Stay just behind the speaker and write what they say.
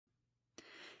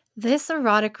This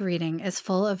erotic reading is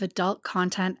full of adult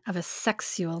content of a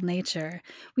sexual nature.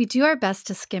 We do our best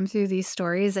to skim through these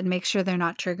stories and make sure they're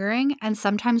not triggering, and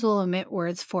sometimes we'll omit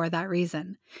words for that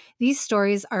reason. These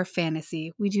stories are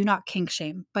fantasy. We do not kink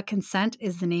shame, but consent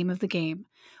is the name of the game.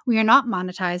 We are not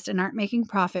monetized and aren't making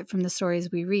profit from the stories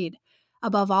we read.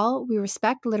 Above all, we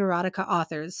respect literotica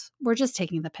authors. We're just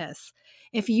taking the piss.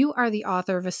 If you are the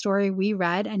author of a story we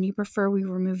read and you prefer we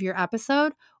remove your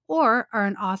episode, or are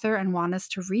an author and want us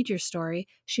to read your story,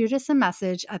 shoot us a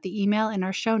message at the email in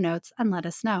our show notes and let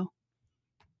us know.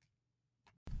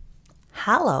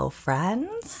 Hello,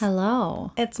 friends.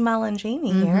 Hello. It's Mel and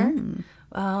Jamie here.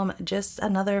 Just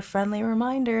another friendly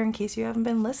reminder in case you haven't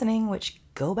been listening, which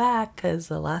go back because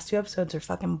the last 2 episodes are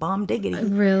fucking bomb diggity.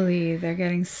 Really, they're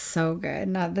getting so good.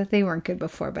 Not that they weren't good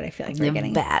before, but I feel like they're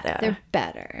getting better. They're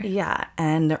better. Yeah,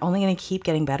 and they're only going to keep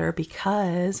getting better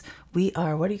because we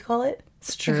are, what do you call it?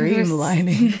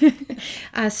 Streamlining.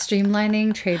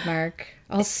 Streamlining trademark.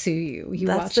 I'll sue you.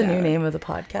 That's the new name of the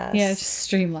podcast. Yeah, just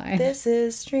streamline. This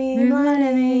is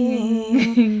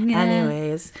streamlining.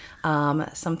 Anyways,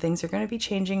 some things are going to be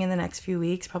changing in the next few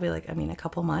weeks, probably a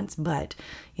couple months, but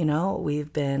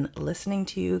we've been listening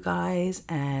to you guys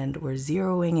and we're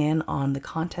zeroing in on the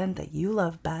content that you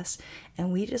love best,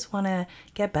 and we just want to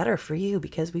get better for you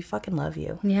because we fucking love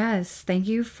you. Yes, thank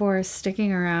you for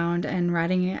sticking around and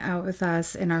riding it out with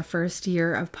us in our first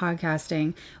year of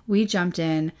podcasting. We jumped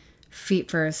in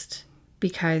feet first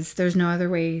because there's no other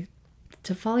way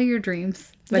to follow your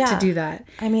dreams but to do that.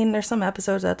 I mean, there's some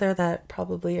episodes out there that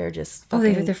probably are just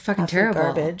fucking they're fucking terrible.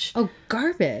 Garbage. Oh,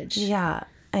 garbage. Yeah.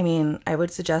 I mean, I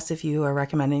would suggest if you are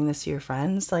recommending this to your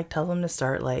friends, tell them to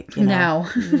start now.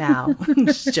 Now.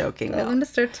 Just joking. Tell them to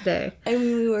start today. I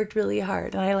mean, we worked really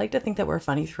hard, and I like to think that we're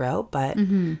funny throughout, but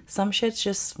some shit's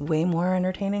just way more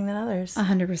entertaining than others.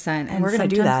 100%. And we're going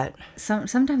to do that.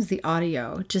 Sometimes the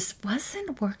audio just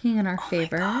wasn't working in our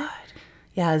favor. My God.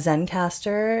 Yeah,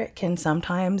 Zencaster can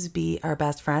sometimes be our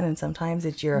best friend, and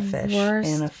sometimes you're a fish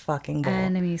in a fucking bowl.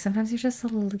 Enemy. Sometimes you're just a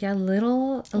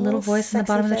little voice in the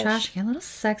bottom of the trash can. A little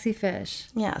sexy fish.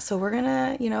 Yeah, so we're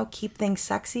gonna, keep things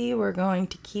sexy. We're going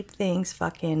to keep things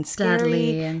fucking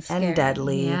scary and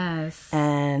deadly. Yes.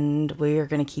 And we're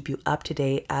gonna keep you up to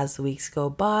date as the weeks go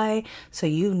by, so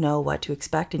you know what to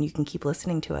expect, and you can keep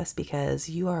listening to us because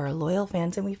you are our loyal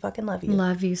fans, and we fucking love you.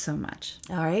 Love you so much.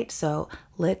 All right, so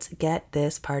let's get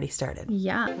this party started.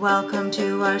 Yeah. Welcome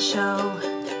to our show.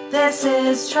 This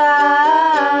is Trash.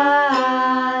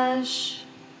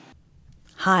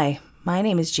 Hi, my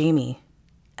name is Jamie,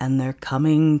 and they're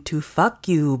coming to fuck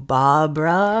you,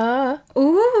 Barbara.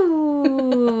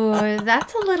 Ooh,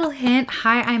 that's a little hint.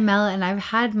 Hi, I'm Mel, and I've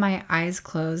had my eyes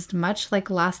closed, much like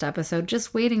last episode,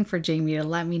 just waiting for Jamie to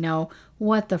let me know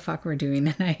what the fuck we're doing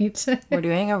tonight. We're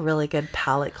doing a really good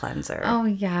palate cleanser. Oh,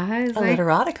 yeah. It's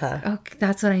erotica. Oh,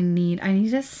 that's what I need. I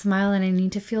need to smile and I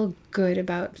need to feel good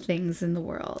about things in the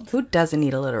world. Who doesn't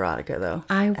need a erotica, though?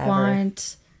 I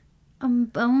want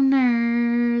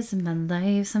boners in my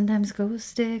life. Sometimes ghost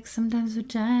sticks, sometimes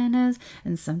vaginas,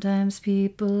 and sometimes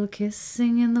people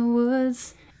kissing in the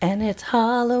woods. And it's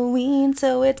Halloween,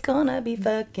 so it's gonna be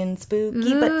fucking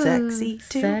spooky, but sexy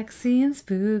too. Sexy and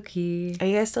spooky. Are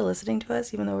you guys still listening to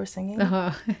us even though we're singing?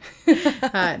 No.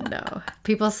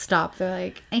 People stop. They're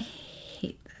like, I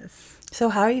hate this. So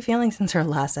how are you feeling since our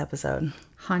last episode?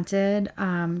 Haunted,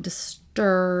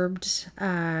 disturbed,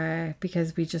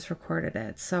 because we just recorded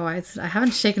it. So I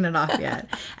haven't shaken it off yet.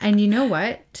 And you know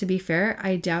what? To be fair,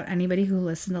 I doubt anybody who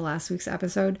listened to last week's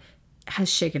episode has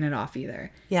shaken it off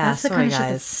either. Yeah, that's the kind of shit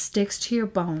that sticks to your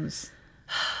bones.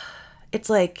 It's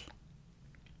like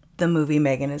the movie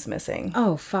Megan is Missing.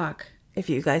 Oh, fuck. If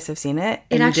you guys have seen it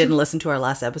and you didn't listen to our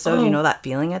last episode, you know that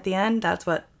feeling at the end? That's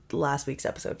what last week's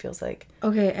episode feels like.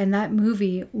 Okay, and that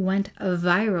movie went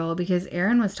viral because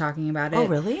Aaron was talking about it. Oh,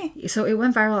 really? So it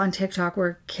went viral on TikTok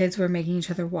where kids were making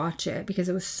each other watch it because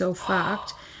it was so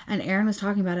fucked. And Aaron was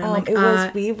talking about it. I'm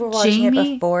we were watching it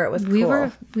before it was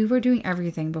cool. We were doing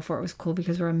everything before it was cool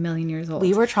because we're a million years old.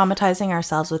 We were traumatizing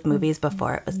ourselves with movies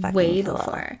before it was fucking way cool.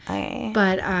 Before. Okay.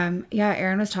 But yeah,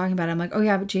 Aaron was talking about it. I'm like, oh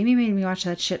yeah, but Jamie made me watch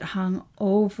that shit hung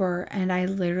over. And I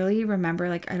literally remember,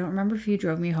 I don't remember if you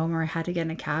drove me home or I had to get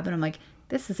in a cab. And I'm like,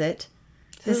 this is it.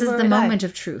 This is the moment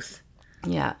of truth.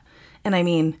 Yeah. And I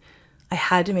mean, I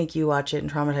had to make you watch it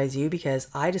and traumatize you because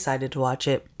I decided to watch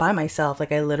it by myself. I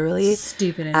literally,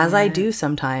 stupid, as I do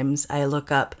sometimes, I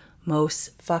look up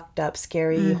most fucked up,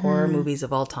 scary horror movies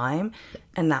of all time.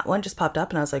 And that one just popped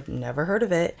up and I was like, never heard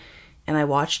of it. And I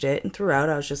watched it, and throughout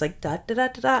I was just like, da da da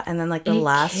da da. And then the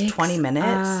last 20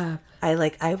 minutes, I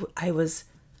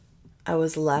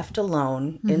was left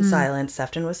alone in silence.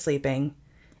 Sefton was sleeping.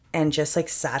 and just like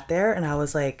sat there, and I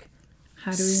was like,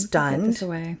 How do we get stunned. this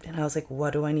away? And I was like,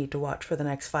 what do I need to watch for the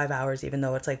next 5 hours, even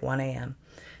though it's like 1 a.m.?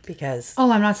 Because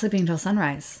Oh, I'm not sleeping until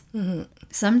sunrise.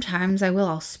 Sometimes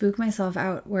I'll spook myself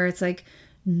out where it's like,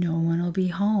 no one will be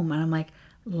home. And I'm like,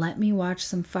 let me watch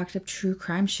some fucked up true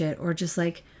crime shit or just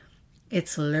like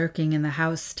it's lurking in the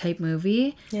house type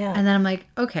movie. Yeah. And then I'm like,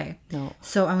 okay. No.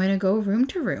 So I'm going to go room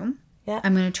to room. Yeah.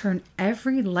 I'm going to turn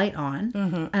every light on.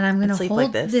 And I'm going to sleep hold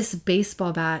like this.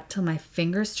 baseball bat till my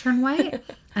fingers turn white.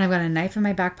 And I've got a knife in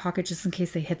my back pocket just in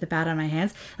case they hit the bat on my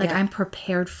hands. Like, Yeah. I'm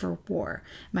prepared for war.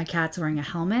 My cat's wearing a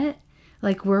helmet.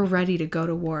 Like, we're ready to go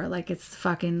to war. Like, it's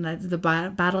fucking the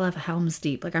Battle of Helm's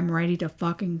Deep. Like, I'm ready to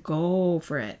fucking go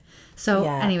for it. So,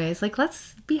 Yeah. anyways, like,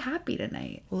 let's be happy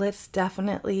tonight. let's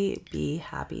definitely be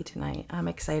happy tonight. I'm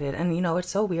excited. And you know,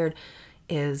 what's so weird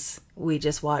is we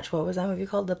just watched, what was that movie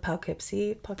called? The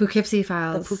Poughkeepsie Files. The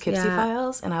Poughkeepsie Yeah.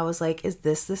 Files. And I was like, is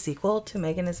this the sequel to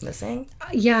Megan is Missing?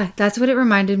 Yeah, that's what it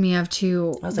reminded me of,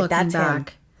 too, I was like, looking that's back.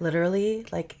 him. Literally,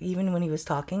 like, even when he was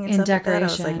talking and In stuff like that, I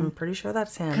was like, Decoration. I'm pretty sure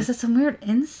that's him. Because it's some weird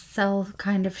incel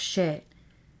kind of shit.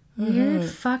 Weird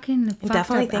fucking I fucked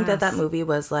definitely up think ass. that movie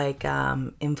was like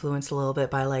influenced a little bit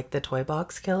by like the Toy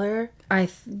Box Killer.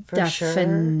 For sure.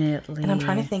 Definitely. And I'm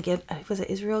trying to think, was it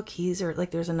Israel Keys or like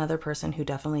there's another person who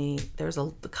definitely, there's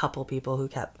a couple people who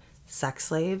kept sex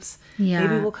slaves. Yeah.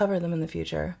 Maybe we'll cover them in the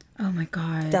future. Oh my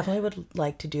god. Definitely would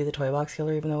like to do the Toy Box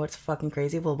Killer, even though it's fucking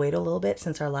crazy. We'll wait a little bit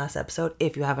since our last episode,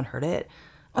 if you haven't heard it,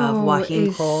 of Joachim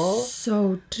it's Kroll.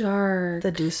 so dark.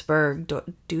 The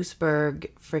Duisburg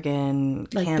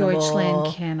friggin' Like cannibal.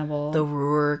 Deutschland cannibal. The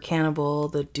Ruhr cannibal,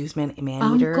 the Deuceman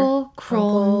man-eater. Uncle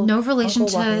Kroll. No relation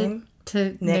Uncle Joachim. to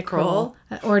Nick Nick Kroll.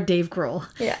 Or Dave Grohl.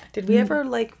 Yeah. Did we ever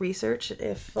like research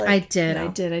if like I did. no? I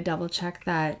did. I double checked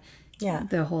that. Yeah.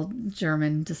 The whole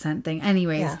German descent thing.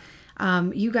 Anyways, Yeah.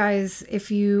 you guys,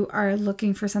 if you are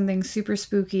looking for something super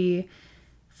spooky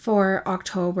for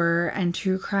October and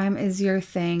true crime is your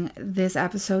thing, this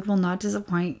episode will not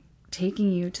disappoint,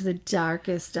 taking you to the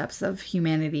darkest depths of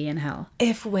humanity and hell.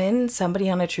 If when somebody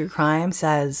on a true crime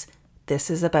says this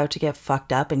is about to get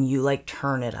fucked up and you like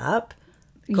turn it up,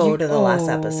 go to the last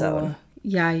episode.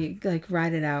 Yeah, you like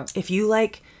ride it out. If you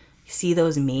like see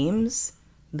those memes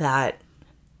that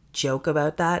joke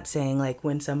about that, saying like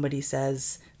when somebody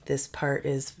says this part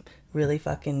is really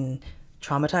fucking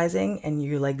traumatizing and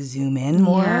you like zoom in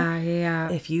more. Yeah.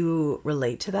 If you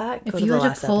relate to that, go If to you the had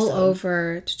last to pull episode.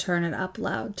 over to turn it up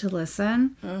loud to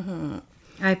listen,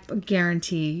 I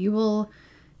guarantee you will.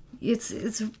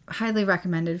 It's highly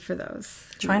recommended for those.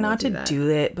 who Try will not to that. do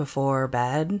it before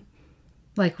bed.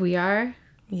 Like we are.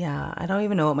 Yeah, I don't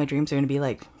even know what my dreams are going to be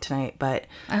like tonight, but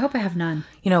I hope I have none.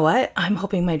 you know what? I'm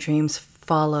hoping my dreams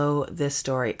follow this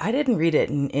story. I didn't read it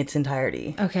in its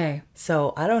entirety, Okay.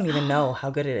 so I don't even know how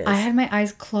good it is. I had my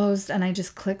eyes closed and I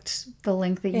just clicked the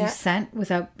link that you Yeah. sent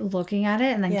without looking at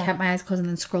it and then Yeah. kept my eyes closed and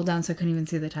then scrolled down so I couldn't even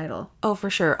see the title. Oh, for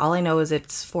sure. All I know is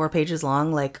it's 4 pages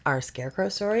long, like our Scarecrow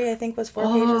story, I think was 4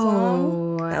 pages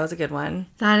long. That was a good one.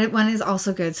 That one is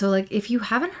also good. So like if you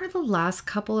haven't heard the last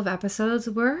couple of episodes,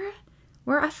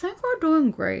 I think we're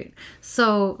doing great.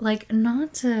 So like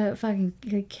not to fucking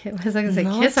what was I gonna say?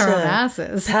 Not Kiss our own to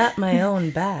asses. Pat my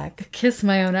own back. Kiss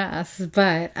my own ass.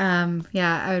 But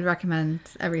yeah, I would recommend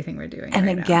everything we're doing. And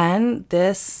right now. again,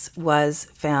 this was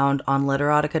found on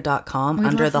literotica.com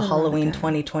under love the Halloween Literotica.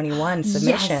 2021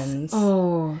 submissions. Yes.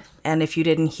 Oh, And if you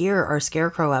didn't hear our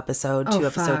Scarecrow episode 2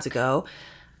 episodes fuck. ago,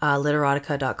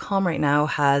 literotica.com right now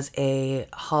has a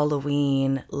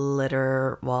Halloween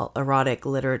erotic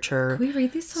literature. we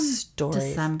read these on Stories.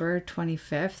 December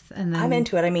 25th, and then I'm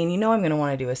into it. I mean, you know I'm going to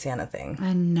want to do a Santa thing.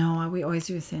 I know we always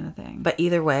do a Santa thing. But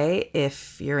either way,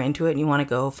 if you're into it and you want to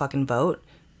go fucking vote,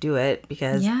 do it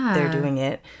because Yeah. they're doing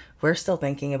it. We're still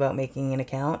thinking about making an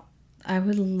account. I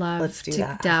would love Let's do to that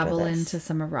after dabble this. into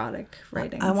some erotic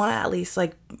writings. I want to at least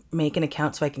like make an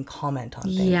account so I can comment on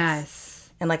things. Yes.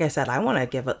 And like I said, I want to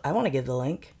give the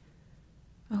link.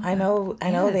 I know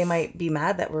they yes. might be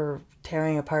mad that we're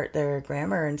tearing apart their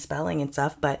grammar and spelling and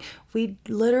stuff, but we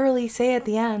literally say at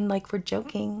the end like we're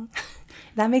joking.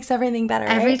 That makes everything better.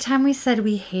 Every right? time we said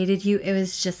we hated you, it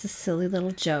was just a silly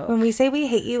little joke. When we say we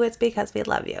hate you, it's because we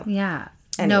love you. Yeah.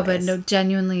 No, but Anyways. no,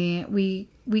 genuinely,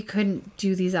 we couldn't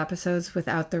do these episodes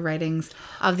without the writings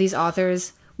of these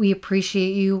authors. We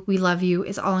appreciate you. We love you.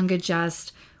 It's all in good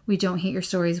jest. We don't hate your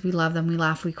stories. We love them. We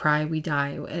laugh. We cry. We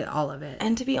die. All of it.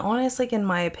 And to be honest, like in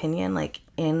my opinion, like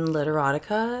in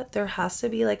Literotica, there has to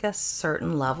be like a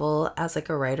certain level as like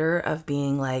a writer of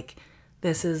being like,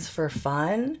 this is for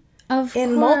fun. Of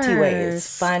In multi ways.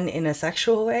 course. Fun in a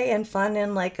sexual way and fun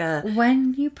in like a...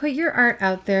 When you put your art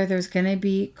out there, there's going to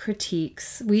be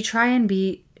critiques. We try and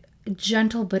be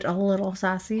gentle but a little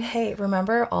sassy. Hey,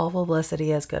 remember, all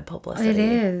publicity is good publicity. It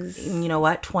is. And you know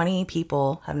what? 20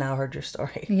 people have now heard your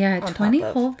story. Yeah, on 20 top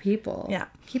of- whole people. Yeah.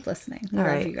 Keep listening. We All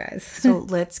love right. you guys. So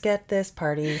let's get this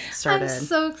party started. I'm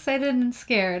so excited and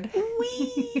scared.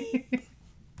 Whee!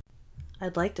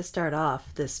 I'd like to start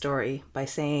off this story by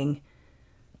saying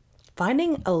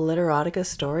finding a literotica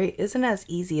story isn't as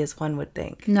easy as one would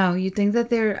think. No, you think that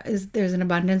there's an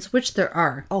abundance, which there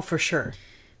are. Oh, for sure.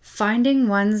 Finding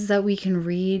ones that we can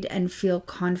read and feel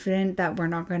confident that we're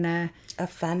not going to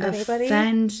Offend anybody?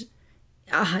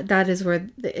 that is where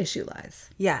the issue lies.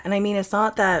 Yeah, and I mean, it's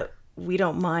not that we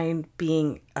don't mind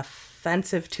being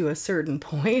offensive to a certain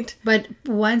point. But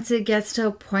once it gets to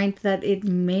a point that it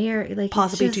may or like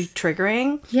Possibly it's too just,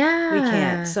 triggering. yeah, We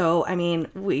can't. So, I mean,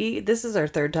 this is our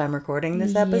third time recording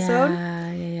this episode.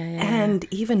 Yeah. And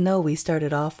even though we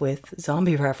started off with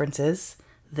zombie references,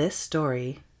 this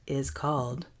story is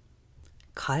called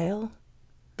Kyle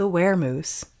the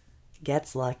Weremoose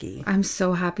Gets Lucky. I'm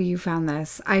so happy you found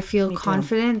this. I feel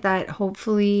confident that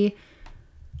hopefully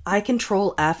I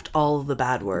control F'd all of the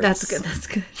bad words. that's good. That's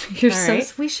good. You're All so.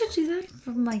 right. We should do that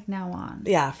from like now on.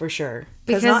 Yeah, for sure.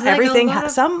 Because, Because not like, a everything. lot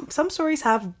of- Some stories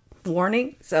have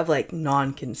warnings of like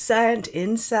non-consent,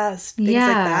 incest, things like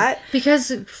that.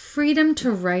 Because freedom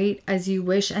to write as you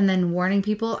wish and then warning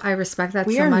people, I respect that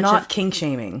We so are much. not kink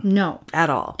shaming No. at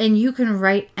all. And you can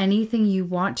write anything you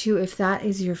want to if that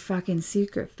is your fucking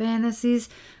secret fantasies.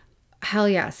 Hell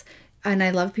yes. And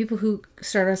I love people who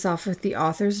start us off with the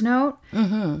author's note.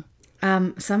 Mm-hmm.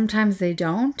 Sometimes they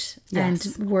don't. Yes.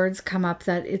 And words come up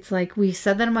that it's like we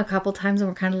said them a couple times and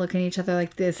we're kind of looking at each other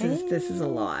like this is a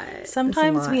lot.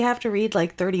 Sometimes we have to read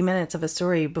like 30 minutes of a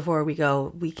story before we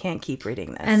go, we can't keep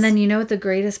reading this. And then you know what the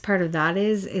greatest part of that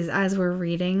is as we're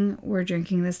reading, we're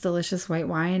drinking this delicious white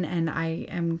wine and I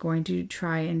am going to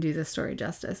try and do the story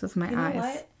justice with my eyes.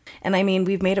 What? And I mean,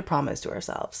 we've made a promise to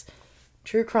ourselves.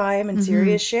 True crime and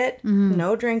serious shit,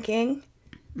 no drinking,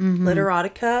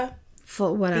 literotica,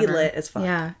 Full, whatever. be lit as fuck.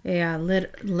 Yeah.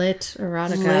 Lit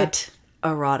erotica. Lit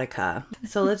erotica.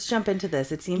 So let's jump into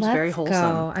this. It seems very wholesome.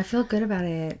 Go. I feel good about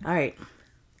it. All right.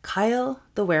 Kyle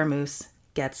the Weremoose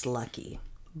Gets Lucky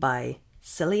by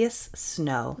Silius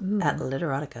Snow at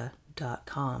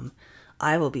literotica.com.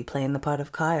 I will be playing the part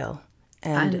of Kyle.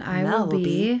 And I Mel will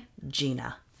be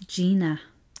Gina. Gina.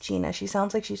 Gina. She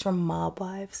sounds like she's from Mob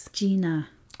Wives. Gina.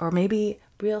 Or maybe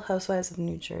Real Housewives of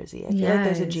New Jersey. I feel like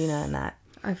there's a Yes. Gina in that.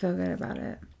 I feel good about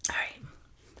it. All right.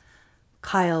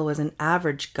 Kyle was an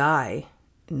average guy,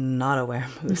 not a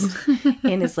weremoose,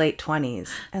 in his late 20s,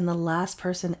 and the last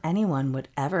person anyone would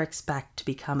ever expect to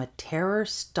become a terror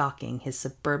stalking his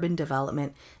suburban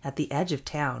development at the edge of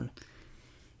town.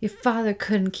 Your father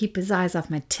couldn't keep his eyes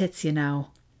off my tits, you know.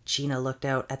 Gina looked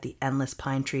out at the endless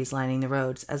pine trees lining the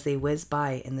roads as they whizzed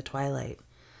by in the twilight.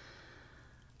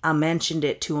 I mentioned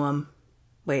it to him.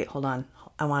 Wait, hold on.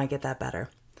 I want to get that better.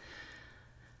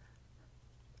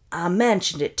 I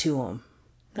mentioned it to him.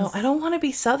 No, I don't want to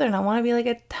be Southern. I want to be like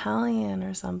Italian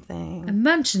or something. I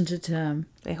mentioned it to him.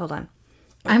 Wait, hold on.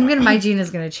 My Gina's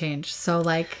gonna change. So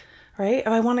like, Right?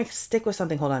 I want to stick with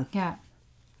something. Hold on. yeah.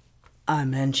 I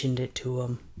mentioned it to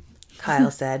him, Kyle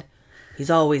said. He's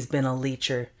always been a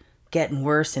leecher. Getting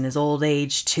worse in his old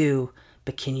age, too.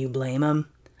 But can you blame him?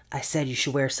 I said you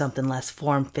should wear something less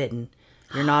form-fitting.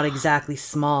 You're not exactly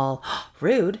small.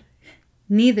 Rude.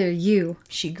 Neither you.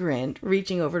 She grinned,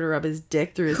 reaching over to rub his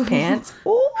dick through his pants.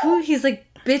 Ooh. Who he's like,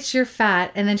 bitch, you're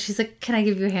fat. And then she's like, can I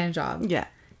give you a hand job? Yeah.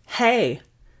 Hey,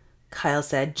 Kyle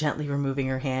said, gently removing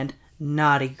her hand.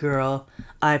 Naughty girl.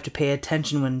 I have to pay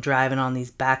attention when driving on these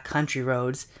back country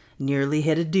roads. Nearly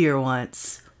hit a deer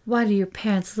once. Why do your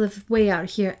parents live way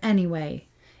out here anyway?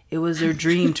 It was their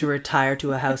dream to retire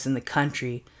to a house in the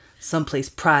country, someplace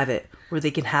private where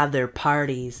they can have their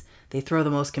parties. They throw the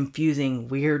most confusing,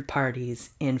 weird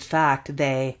parties. In fact,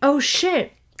 they... Oh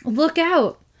shit! Look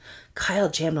out! Kyle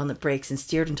jammed on the brakes and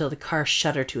steered until the car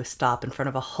shuddered to a stop in front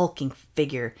of a hulking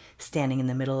figure standing in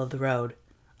the middle of the road.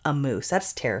 A moose.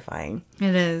 That's terrifying.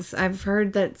 It is. I've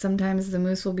heard that sometimes the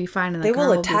moose will be fine and the They car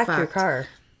will will be attack your fucked. car.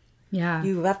 Yeah.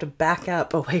 You have to back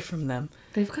up away from them.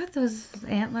 They've got those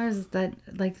antlers that,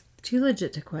 like, too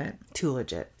legit to quit. Too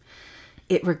legit.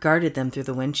 It regarded them through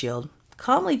the windshield,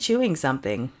 calmly chewing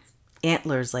something.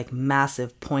 Antlers like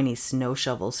massive, pointy snow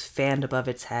shovels fanned above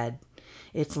its head.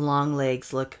 Its long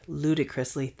legs looked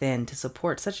ludicrously thin to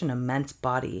support such an immense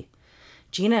body.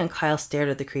 Gina and Kyle stared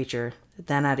at the creature,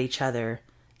 then at each other,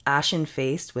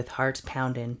 ashen-faced with hearts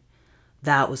pounding.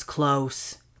 That was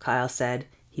close, Kyle said.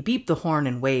 He beeped the horn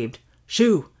and waved.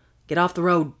 Shoo! Get off the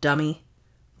road, dummy.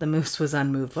 The moose was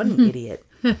unmoved. What an idiot.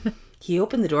 He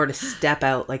opened the door to step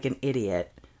out like an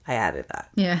idiot. I added that.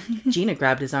 Yeah. Gina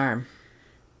grabbed his arm.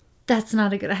 That's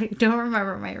not a good... I don't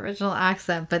remember my original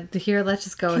accent, but here, let's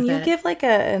just go with it. Can you give like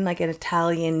an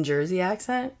Italian Jersey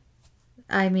accent?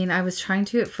 I mean, I was trying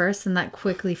to at first, and that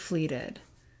quickly fleeted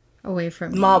away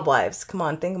from me. Mob Wives. Come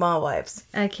on, think Mob Wives.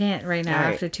 I can't right now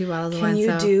after 2 bottles of Can wine.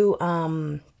 you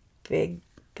do Big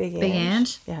Big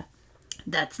Ange? Yeah.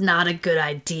 That's not a good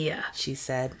idea. She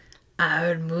said. I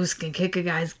heard Moose can kick a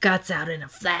guy's guts out in a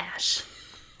flash.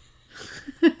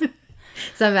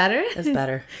 Is that better? That's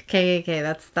better. Okay.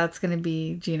 That's gonna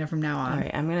be Gina from now on. All right,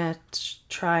 I'm gonna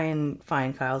try and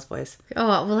find Kyle's voice. Oh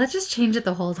well, let's just change it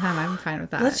the whole time. I'm fine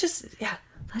with that. Let's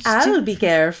I'll be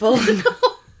careful.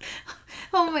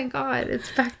 Oh my god, it's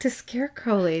back to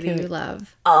Scarecrow Lady you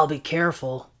love. I'll be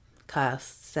careful, Kyle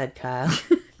said. Kyle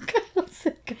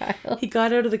said Kyle. He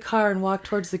got out of the car and walked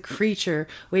towards the creature,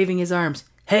 waving his arms.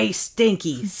 Hey,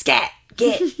 Stinky, scat,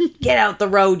 get out the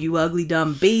road, you ugly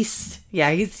dumb beast.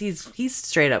 Yeah, he's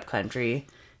straight up country.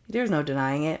 There's no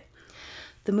denying it.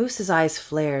 The moose's eyes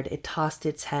flared. It tossed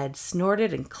its head,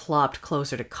 snorted, and clopped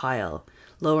closer to Kyle,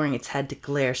 lowering its head to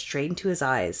glare straight into his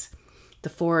eyes. The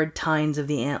forward tines of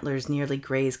the antlers nearly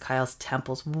grazed Kyle's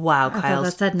temples. Wow,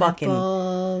 Kyle's fucking...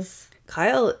 Nipples.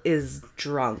 Kyle is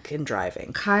drunk and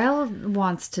driving. Kyle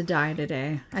wants to die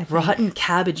today, I think. Rotten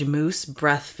cabbage moose,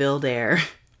 breath-filled air.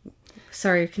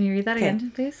 Sorry, can you read that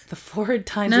again, please? The forward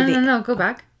tines of the... No, go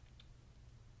back.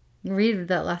 Read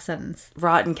that last sentence.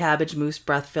 Rotten cabbage moose,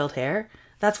 breath-filled hair.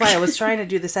 That's why I was trying to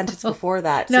do the sentence before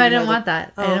that. No, I didn't want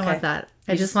that. I didn't want that.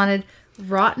 I just wanted...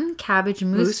 Rotten cabbage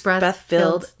moose breath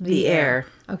filled the air.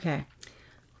 Okay.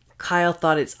 Kyle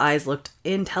thought its eyes looked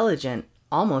intelligent,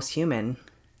 almost human.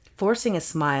 Forcing a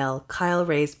smile, Kyle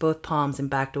raised both palms and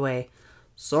backed away.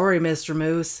 Sorry, Mr.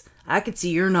 Moose. I could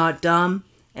see you're not dumb,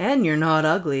 and you're not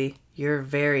ugly. You're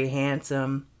very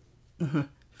handsome.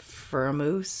 For a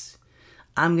moose.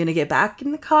 I'm gonna get back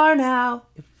in the car now,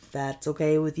 if that's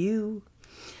okay with you.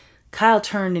 Kyle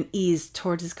turned and eased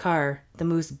towards his car. The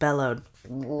moose bellowed.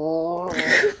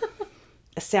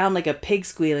 A sound like a pig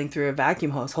squealing through a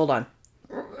vacuum hose. Hold on.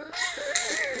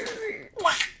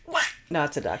 No,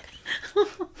 it's a duck.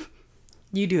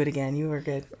 You do it again. You were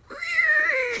good.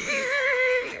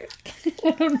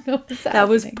 I don't know what's happening. That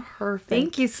was perfect.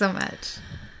 Thank you so much.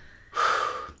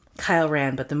 Kyle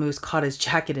ran, but the moose caught his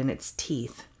jacket in its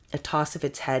teeth. A toss of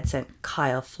its head sent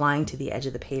Kyle flying to the edge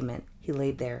of the pavement. He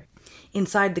laid there.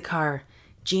 Inside the car,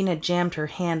 Gina jammed her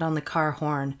hand on the car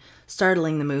horn,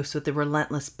 startling the moose with the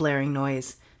relentless blaring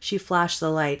noise. She flashed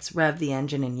the lights, revved the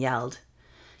engine, and yelled.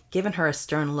 Giving her a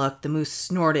stern look, the moose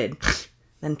snorted,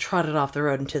 then trotted off the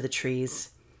road into the trees.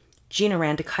 Gina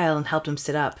ran to Kyle and helped him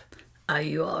sit up. Are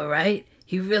you all right?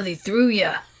 He really threw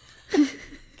ya.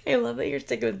 I love that you're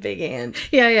sticking with Big Hand.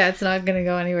 Yeah, it's not going to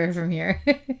go anywhere from here.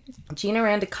 Gina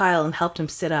ran to Kyle and helped him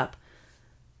sit up.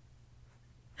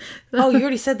 Oh, you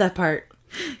already said that part.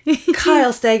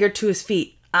 Kyle staggered to his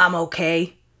feet. I'm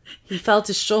okay. He felt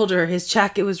his shoulder. His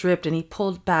jacket was ripped, and he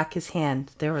pulled back his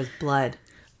hand. There was blood.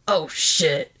 Oh,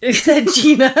 shit, said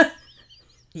Gina.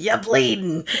 You're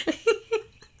bleeding.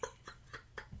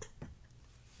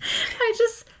 I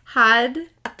just had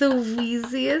the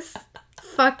wheeziest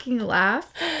fucking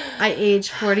laugh. I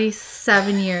aged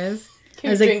 47 years.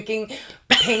 You're drinking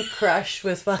Pink Crush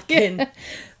with fucking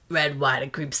red wine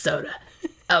and cream soda.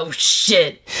 Oh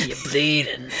shit, you're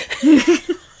bleeding.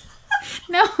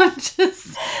 No, I'm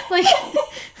just like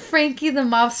Frankie the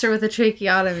mobster with a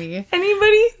tracheotomy.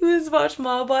 Anybody who has watched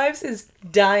Mob Wives is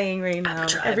dying right now.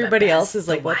 Everybody else is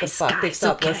like, what the fuck? They've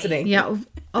stopped listening. Yeah.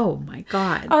 Oh my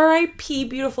god. R.I.P.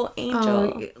 beautiful angel.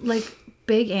 Oh, like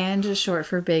Big Ange is short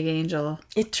for Big Angel.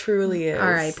 It truly is.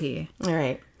 R.I.P. All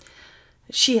right.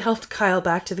 She helped Kyle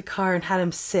back to the car and had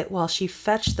him sit while she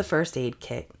fetched the first aid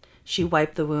kit. She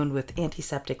wiped the wound with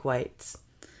antiseptic wipes.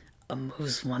 A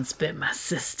moose once bit my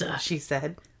sister, she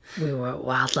said. We were at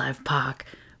Wildlife Park.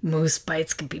 Moose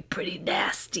bites can be pretty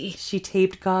nasty. She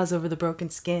taped gauze over the broken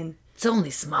skin. It's only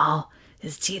small.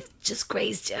 His teeth just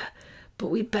grazed you. But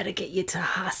we better get you to a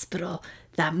hospital.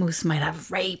 That moose might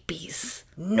have rabies.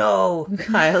 No,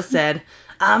 Kyle said.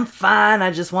 I'm fine.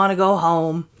 I just want to go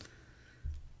home.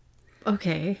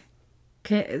 Okay,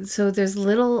 so there's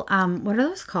little, what are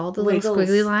those called? The Wiggles.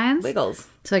 Little squiggly lines? Wiggles.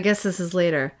 So I guess this is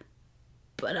later.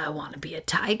 But I want to be a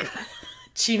tiger,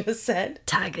 Gina said.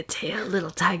 Tiger tail, little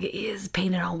tiger ears,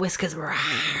 painted on whiskers.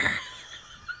 Kyle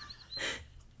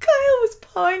was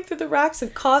pawing through the racks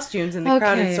of costumes in the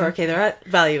crowded store. Okay, they're at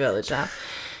Value Village now.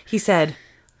 He said,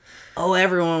 oh,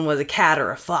 everyone was a cat or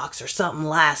a fox or something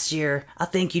last year. I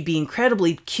think you'd be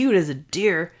incredibly cute as a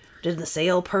deer. Did the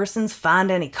salespersons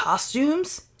find any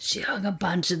costumes? She hung a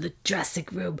bunch in the dressing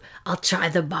room. I'll try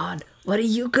them on. What are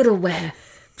you gonna wear?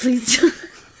 Please.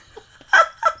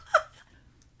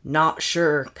 Not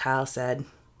sure, Kyle said.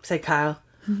 Said Kyle.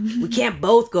 We can't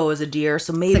both go as a deer,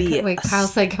 so maybe... Wait, Kyle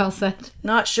said.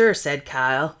 Not sure, said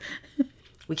Kyle.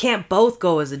 We can't both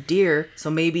go as a deer, so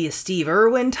maybe a Steve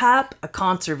Irwin type, a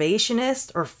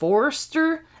conservationist, or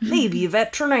forester, maybe a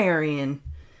veterinarian.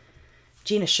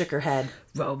 Gina shook her head.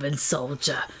 Roman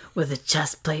soldier with a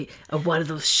chest plate and one of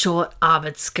those short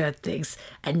armored skirt things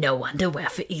and no underwear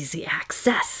for easy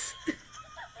access.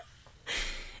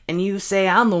 And you say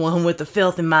I'm the one with the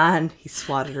filthy mind. He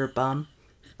swatted her bum.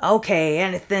 Okay,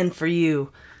 anything for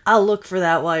you. I'll look for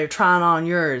that while you're trying on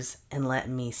yours. And let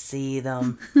me see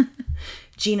them.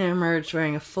 Gina emerged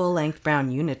wearing a full-length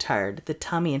brown unitard. The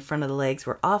tummy and front of the legs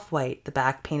were off-white, the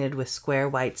back painted with square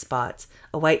white spots.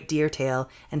 A white deer tail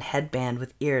and headband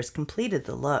with ears completed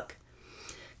the look.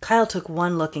 Kyle took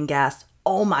one look and gasped.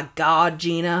 Oh my God,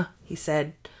 Gina, he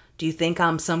said. Do you think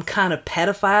I'm some kind of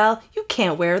pedophile? You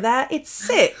can't wear that. It's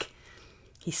sick.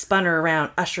 He spun her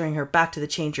around, ushering her back to the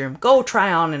change room. Go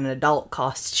try on an adult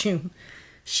costume.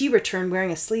 She returned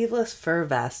wearing a sleeveless fur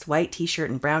vest, white t-shirt,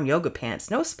 and brown yoga pants.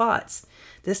 No spots.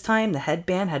 This time, the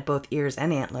headband had both ears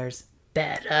and antlers.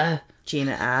 Better?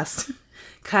 Gina asked.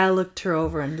 Kyle looked her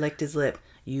over and licked his lip.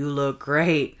 You look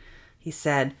great, he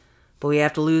said. But we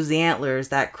have to lose the antlers.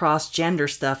 That cross-gender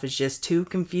stuff is just too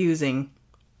confusing.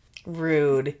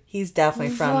 Rude. He's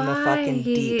definitely from the fucking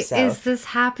deep south. Is this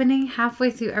happening halfway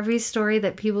through every story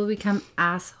that people become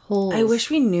assholes? I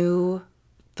wish we knew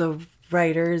the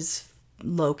writer's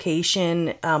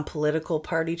location, political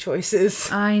party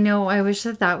choices. I know. I wish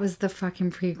that was the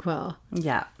fucking prequel.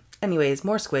 Yeah. Anyways,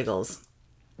 more squiggles.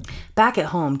 Back at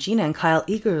home, Gina and Kyle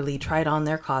eagerly tried on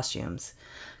their costumes.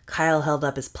 Kyle held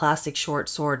up his plastic short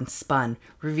sword and spun,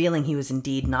 revealing he was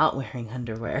indeed not wearing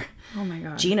underwear. Oh my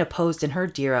God. Gina posed in her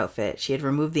deer outfit. She had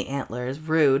removed the antlers,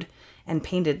 rude, and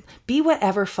painted, be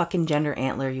whatever fucking gender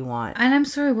antler you want. And I'm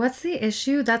sorry, what's the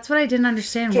issue? That's what I didn't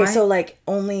understand. Okay, Why? so like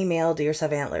only male deers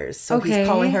have antlers. So he's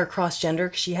calling her cross-gender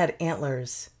because she had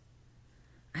antlers.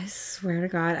 I swear to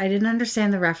God, I didn't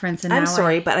understand the reference. And I'm now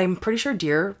sorry, but I'm pretty sure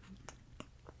deer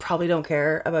probably don't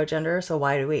care about gender, so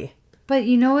why do we? But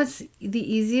you know what's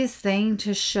the easiest thing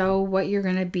to show what you're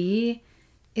going to be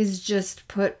is just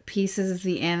put pieces of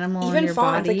the animal Even in your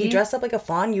fawns, body. like you dress up like a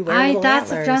fawn, you wear little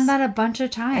antlers. I've done that a bunch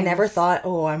of times. I never thought,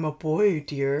 oh, I'm a boy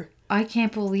deer. I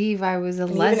can't believe I was a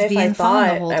And lesbian even if I fawn the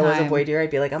thought whole I time. was a boy deer,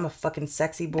 I'd be like, I'm a fucking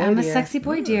sexy boy deer. I'm a sexy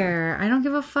boy deer. I don't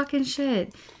give a fucking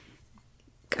shit.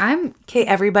 Okay,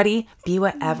 everybody, be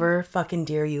whatever fucking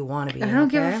deer you want to be. I don't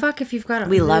give a fuck if you've got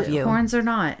We love you. horns or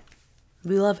not.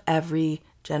 We love every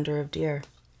gender of deer.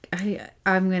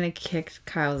 I'm going to kick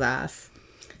Kyle's ass.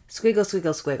 Squiggle,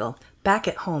 squiggle, squiggle. Back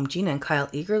at home, Gina and Kyle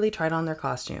eagerly tried on their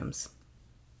costumes.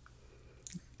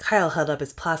 Kyle held up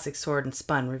his plastic sword and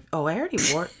spun. Oh, I already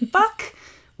wore it. Fuck.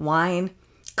 Whine.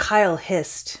 Kyle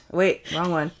hissed. Wait,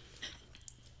 wrong one.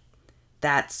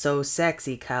 That's so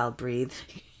sexy, Kyle breathed.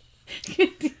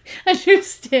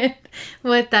 Understand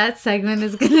what that segment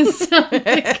is going to sound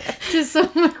like to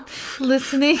someone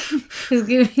listening is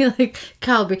going to be like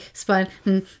Calby spun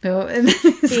no, and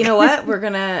You know what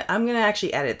I'm gonna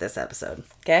actually edit this episode.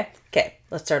 Okay,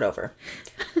 let's start over.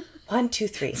 1, 2,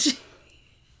 3.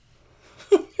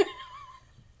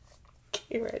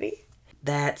 Okay, ready?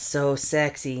 That's so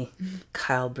sexy,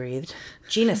 Kyle breathed.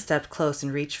 Gina stepped close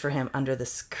and reached for him under the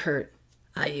skirt.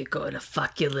 Are you going to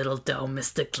fuck your little dome,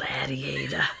 Mr.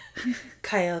 Gladiator?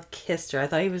 Kyle kissed her. I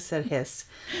thought he was said hissed.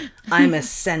 I'm a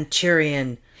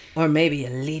centurion, or maybe a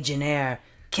legionnaire.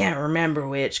 Can't remember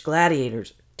which.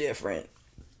 Gladiators are different.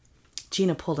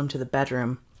 Gina pulled him to the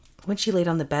bedroom. When she laid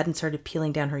on the bed and started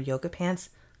peeling down her yoga pants,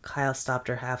 Kyle stopped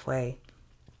her halfway.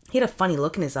 He had a funny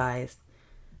look in his eyes.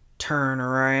 Turn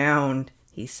around,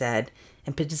 he said,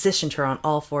 and positioned her on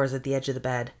all fours at the edge of the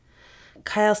bed.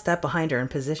 Kyle stepped behind her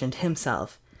and positioned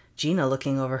himself, Gina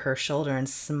looking over her shoulder and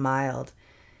smiled.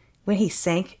 When he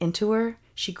sank into her,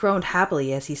 she groaned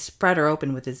happily as he spread her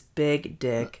open with his big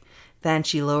dick. Then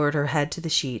she lowered her head to the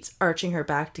sheets, arching her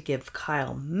back to give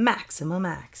Kyle maximum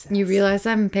access. You realize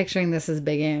I'm picturing this as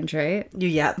Big Ange, right?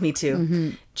 Yeah, me too. Mm-hmm.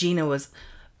 Gina was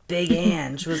Big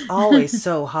Ange was always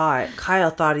so hot.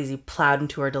 Kyle thought as he plowed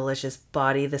into her delicious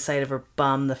body, the sight of her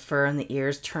bum, the fur, and the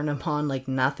ears turned him on like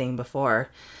nothing before.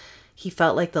 He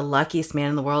felt like the luckiest man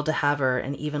in the world to have her,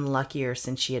 and even luckier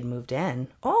since she had moved in.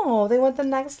 Oh, they went the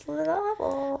next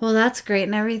level. Well, that's great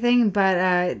and everything,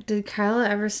 but did Kyle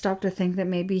ever stop to think that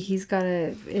maybe he's got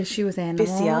an issue with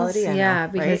animals? Bestiality? Yeah,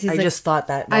 because right? he's I like, just thought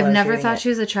that. I've never thought she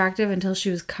was attractive until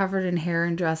she was covered in hair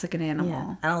and dressed like an animal.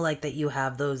 Yeah. I don't like that you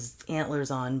have those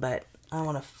antlers on, but I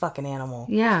want a fucking animal.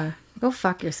 Yeah. Go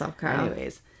fuck yourself, Kyle.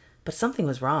 Anyways, But something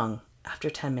was wrong. After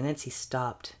 10 minutes, he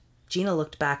stopped. Gina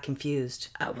looked back confused.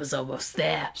 I was almost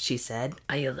there, She said.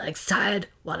 Are your legs tired?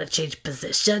 Want to change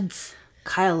positions?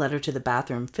 Kyle led her to the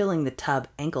bathroom, filling the tub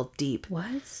ankle deep.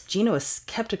 What? Gina was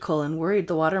skeptical and worried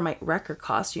the water might wreck her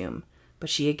costume, but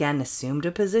she again assumed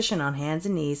a position on hands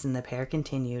and knees, and the pair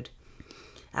continued.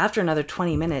 After another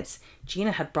 20 minutes,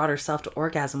 Gina had brought herself to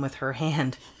orgasm with her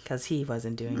hand, because he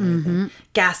wasn't doing anything,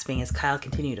 gasping as Kyle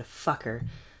continued to fuck her.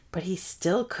 But he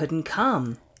still couldn't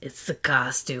come, It's the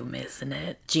costume, isn't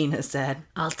it? Gina said.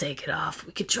 I'll take it off.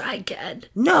 We could try again.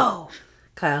 No,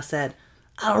 Kyle said.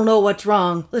 I don't know what's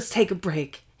wrong. Let's take a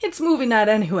break. It's movie night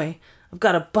anyway. I've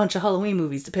got a bunch of Halloween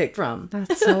movies to pick from.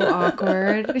 That's so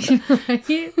awkward.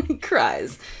 He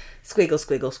cries. Squiggle,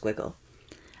 squiggle, squiggle.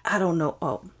 I don't know.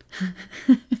 Oh.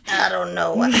 I don't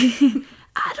know what.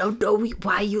 I don't know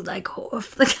why you like horror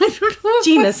flicks. I don't know.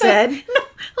 Gina said. No,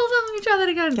 hold on. Let me try that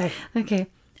again. Okay.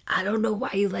 I don't know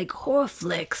why you like horror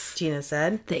flicks. Gina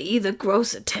said. They're either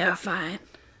gross or terrifying.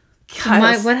 What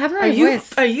happened to my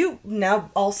voice? Are you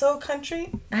now also country?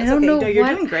 I don't know No, you're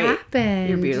what doing great. happened.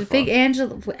 You're beautiful. Big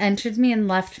Angela entered me and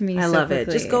left me. I so love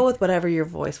quickly. it. Just go with whatever your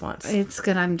voice wants. I'm just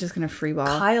gonna freeball.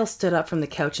 Kyle stood up from the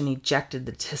couch and ejected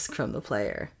the disc from the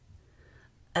player.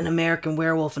 An American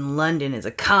Werewolf in London is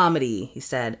a comedy, he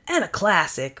said, and a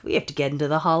classic. We have to get into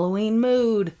the Halloween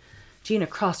mood. Gina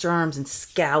crossed her arms and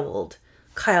scowled.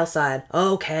 Kyle sighed.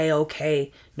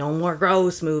 Okay. No more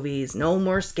gross movies. No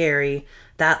more scary.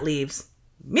 That leaves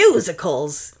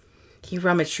musicals. He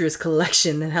rummaged through his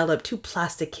collection and held up 2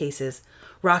 plastic cases.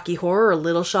 Rocky Horror or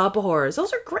Little Shop of Horrors.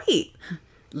 Those are great,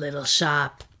 Little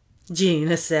Shop.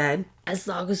 Gina said. As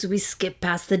long as we skip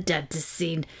past the dentist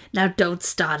scene. Now don't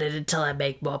start it until I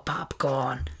make more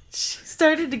popcorn. She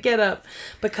started to get up,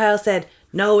 but Kyle said,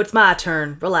 No, it's my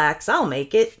turn. Relax, I'll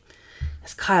make it.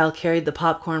 As Kyle carried the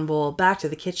popcorn bowl back to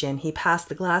the kitchen, he passed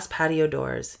the glass patio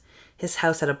doors. His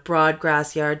house had a broad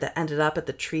grass yard that ended at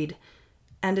the tree's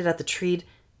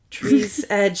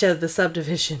edge of the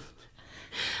subdivision.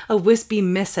 A wispy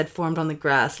mist had formed on the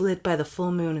grass, lit by the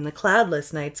full moon in the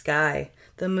cloudless night sky.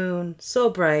 The moon, so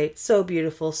bright, so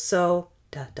beautiful, so... ...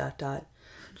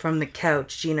 From the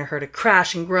couch, Gina heard a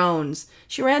crash and groans.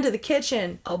 She ran to the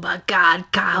kitchen. Oh my God,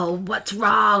 Kyle, what's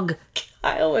wrong?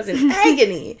 Kyle was in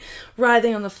agony,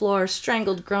 writhing on the floor,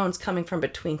 strangled groans coming from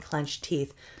between clenched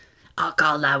teeth. I'll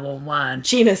call 911.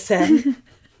 Gina said.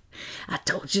 I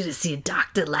told you to see a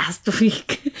doctor last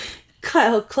week.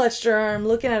 Kyle clutched her arm,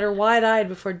 looking at her wide-eyed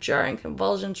before jarring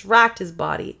convulsions racked his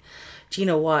body.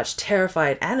 Gina watched,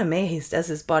 terrified and amazed, as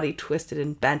his body twisted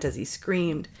and bent as he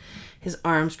screamed. His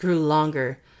arms grew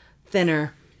longer,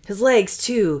 thinner, his legs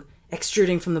too,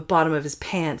 extruding from the bottom of his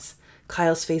pants.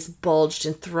 Kyle's face bulged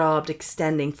and throbbed,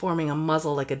 extending, forming a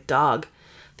muzzle like a dog.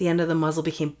 The end of the muzzle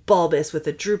became bulbous with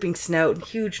a drooping snout and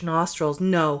huge nostrils.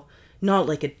 No, not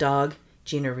like a dog,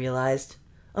 Gina realized.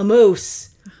 A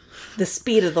moose. The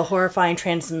speed of the horrifying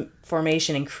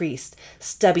transformation increased.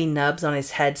 Stubby nubs on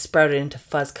his head sprouted into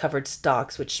fuzz-covered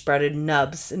stalks, which sprouted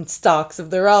nubs and stalks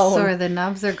of their own. So the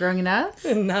nubs are growing nubs?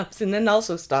 And nubs, and then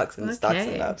also stalks and stalks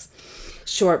and nubs.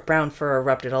 Short brown fur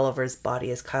erupted all over his body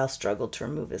as Kyle struggled to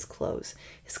remove his clothes.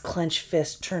 His clenched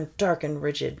fist turned dark and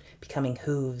rigid, becoming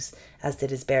hooves, as did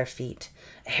his bare feet.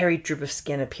 A hairy droop of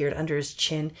skin appeared under his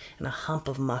chin, and a hump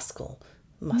of muscle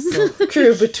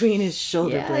grew between his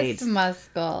shoulder blades.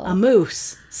 Muscle. A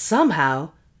moose. Somehow,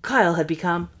 Kyle had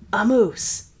become a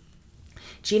moose.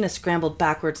 Gina scrambled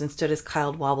backwards and stood as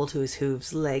Kyle wobbled to his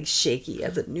hooves, legs shaky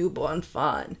as a newborn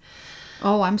fawn.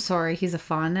 Oh, I'm sorry. He's a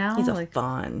fawn now? He's a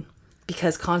fawn.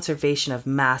 Because conservation of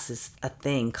mass is a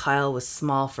thing, Kyle was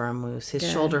small for a moose, his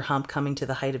shoulder hump coming to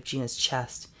the height of Gina's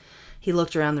chest. He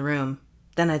looked around the room,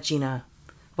 then at Gina,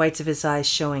 whites of his eyes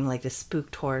showing like a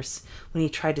spooked horse. When he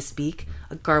tried to speak,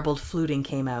 a garbled fluting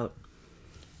came out.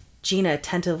 Gina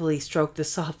attentively stroked the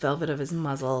soft velvet of his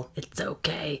muzzle. It's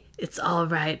okay. It's all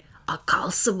right. I'll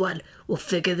call someone. We'll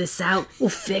figure this out. We'll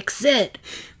fix it.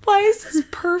 Why is this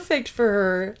perfect for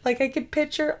her? Like, I could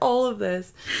picture all of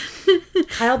this.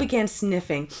 Kyle began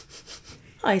sniffing,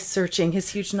 eyes searching,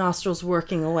 his huge nostrils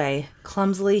working away.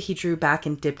 Clumsily, he drew back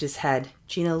and dipped his head.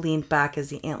 Gina leaned back as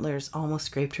the antlers almost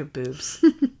scraped her boobs.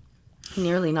 He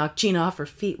nearly knocked Gina off her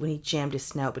feet when he jammed his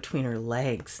snout between her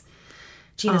legs.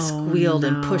 Gina squealed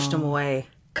and pushed him away.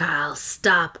 Kyle,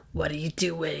 stop. What are you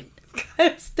doing?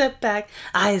 Kyle stepped back,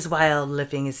 eyes wild,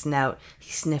 lifting his snout.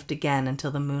 He sniffed again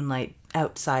until the moonlight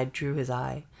outside drew his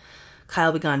eye.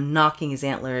 Kyle began knocking his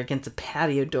antler against the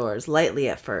patio doors, lightly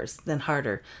at first, then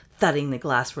harder, thudding the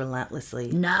glass relentlessly.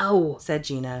 No, said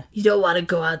Gina. You don't want to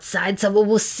go outside. Someone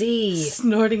will see.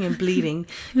 Snorting and bleeding,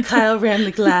 Kyle ran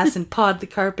the glass and pawed the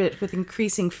carpet with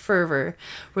increasing fervor.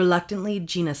 Reluctantly,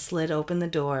 Gina slid open the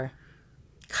door.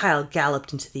 Kyle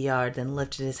galloped into the yard, then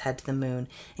lifted his head to the moon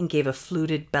and gave a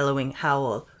fluted, bellowing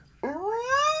howl.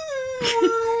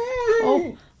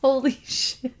 Oh, holy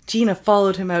shit. Gina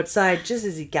followed him outside just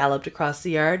as he galloped across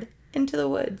the yard into the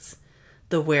woods.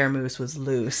 The weremoose was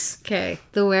loose. Okay,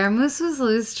 the weremoose was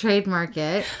loose, trademark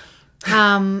it.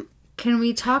 Can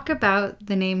we talk about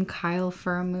the name Kyle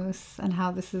for a moose and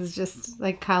how this is just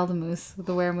like Kyle the moose,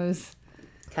 the weremoose?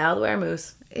 Kyle the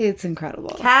weremoose. It's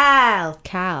incredible. Kyle.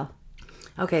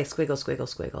 Okay, squiggle, squiggle,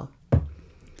 squiggle.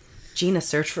 Gina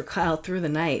searched for Kyle through the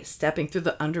night, stepping through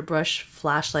the underbrush,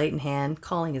 flashlight in hand,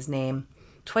 calling his name.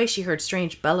 Twice she heard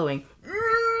strange bellowing,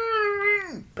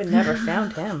 but never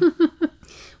found him.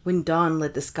 When dawn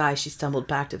lit the sky, she stumbled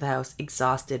back to the house,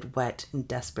 exhausted, wet, and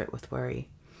desperate with worry.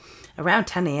 Around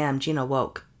 10 a.m., Gina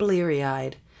woke,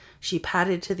 bleary-eyed. She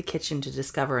padded to the kitchen to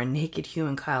discover a naked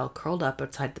human Kyle curled up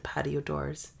outside the patio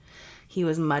doors. He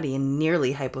was muddy and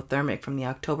nearly hypothermic from the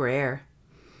October air.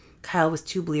 Kyle was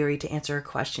too bleary to answer her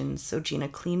questions, so Gina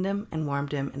cleaned him and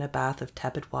warmed him in a bath of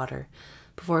tepid water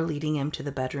before leading him to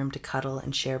the bedroom to cuddle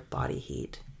and share body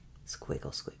heat.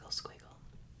 Squiggle, squiggle, squiggle.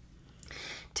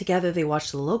 Together they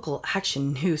watched the local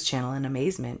Action News channel in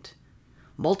amazement.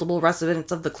 Multiple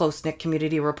residents of the close-knit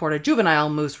community reported juvenile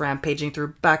moose rampaging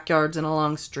through backyards and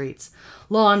along streets.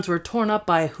 Lawns were torn up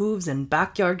by hooves and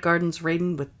backyard gardens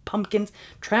laden with pumpkins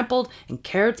trampled and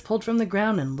carrots pulled from the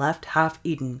ground and left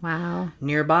half-eaten. wow.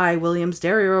 Nearby, Williams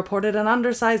Dairy reported an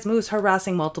undersized moose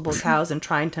harassing multiple cows and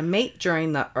trying to mate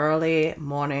during the early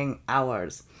morning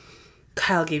hours.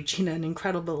 Kyle gave Gina an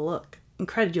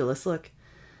incredulous look.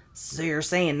 So you're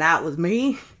saying that was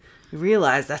me? You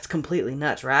realize that's completely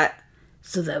nuts, right?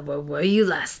 So then where were you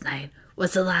last night?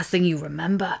 What's the last thing you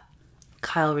remember?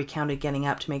 Kyle recounted getting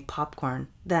up to make popcorn.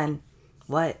 Then,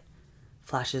 what?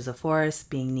 Flashes of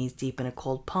forest, being knees deep in a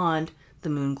cold pond, the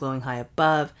moon glowing high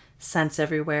above, scents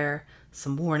everywhere,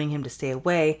 some warning him to stay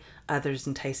away, others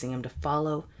enticing him to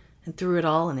follow, and through it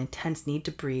all an intense need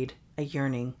to breed, a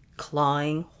yearning,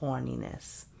 clawing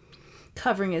horniness.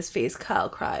 Covering his face, Kyle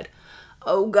cried,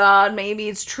 "Oh God, maybe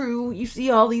it's true. You see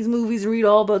all these movies and read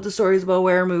all about the stories about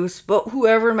weremoose, but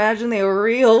whoever imagined they were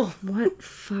real?" What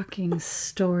fucking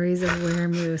stories of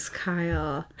weremoose,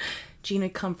 Kyle? Gina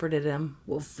comforted him.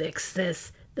 We'll fix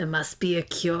this. There must be a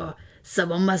cure.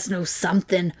 Someone must know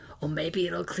something, or maybe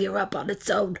it'll clear up on its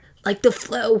own, like the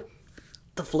flu.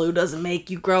 The flu doesn't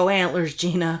make you grow antlers,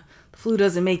 Gina. The flu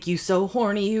doesn't make you so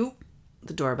horny you...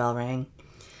 The doorbell rang.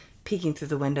 Peeking through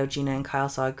the window, Gina and Kyle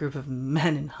saw a group of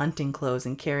men in hunting clothes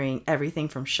and carrying everything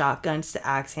from shotguns to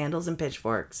axe handles and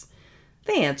pitchforks.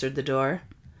 They answered the door.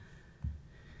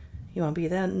 "You want to be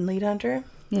the lead hunter?"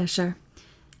 Yeah, sure.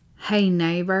 "Hey,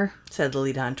 neighbor," said the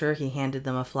lead hunter. He handed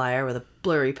them a flyer with a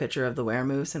blurry picture of the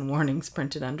weremoose and warnings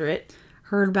printed under it.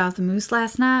 "heard about the moose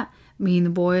last night? Me and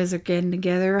the boys are getting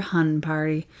together a hunting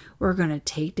party. We're gonna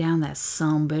take down that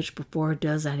sumbitch before it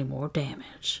does any more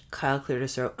damage." Kyle cleared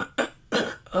his throat.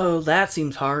 "Oh, that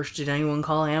seems harsh. Did anyone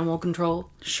call animal control?"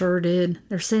 "Sure did.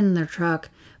 They're sitting in their truck,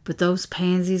 but those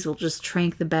pansies will just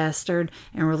trank the bastard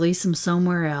and release him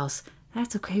somewhere else.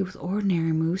 That's okay with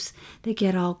ordinary moose. They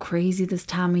get all crazy this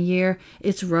time of year.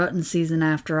 It's rutting season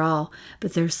after all.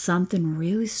 But there's something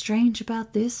really strange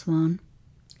about this one."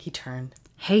 He turned.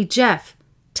 "Hey, Jeff,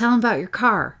 tell him about your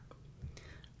car."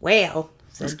 "Well,"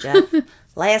 said Jeff,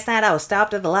 "last night I was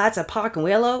stopped at the lights at Park and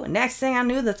Willow, and next thing I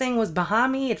knew, the thing was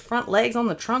behind me, its front legs on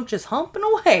the trunk just humping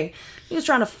away. He was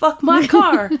trying to fuck my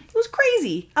car. It was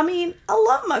crazy. I mean, I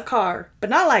love my car, but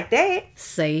not like that,"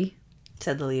 "See?"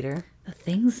 said the leader. "The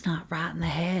thing's not right in the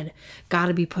head.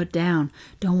 Gotta be put down.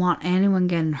 Don't want anyone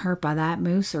getting hurt by that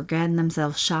moose or getting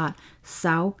themselves shot.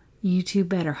 So, you two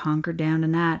better hunker down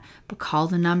tonight, but call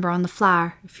the number on the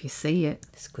flyer if you see it."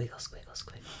 Squiggle, squiggle,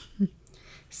 squiggle.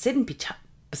 Sitting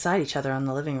beside each other in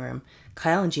the living room,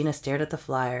 Kyle and Gina stared at the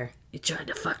flyer. You tried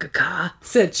to fuck a car?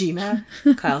 Said Gina.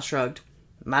 Kyle shrugged.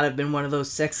 "Might have been one of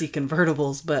those sexy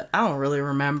convertibles, but I don't really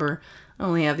remember. I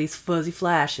only have these fuzzy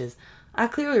flashes. I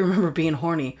clearly remember being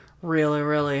horny. Really,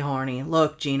 really horny.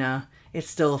 Look, Gina, it's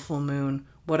still a full moon.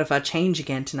 What if I change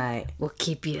again tonight?" We'll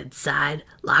keep you inside,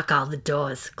 lock all the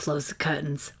doors, close the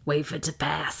curtains, wait for it to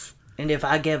pass. "And if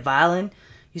I get violent?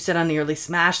 You said I nearly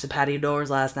smashed the patio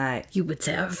doors last night." You were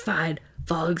terrified,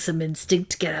 following some instinct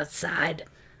to get outside.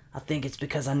 "I think it's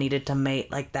because I needed to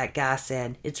mate like that guy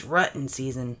said. It's rutting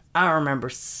season. I remember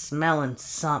smelling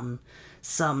something.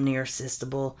 Something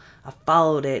irresistible. I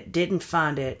followed it, didn't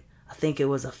find it. I think it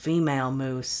was a female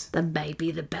moose. Then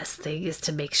maybe the best thing is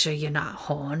to make sure you're not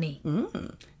horny.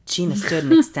 Gina stood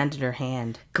and extended her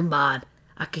hand. Come on,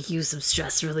 I could use some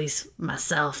stress release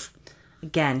myself.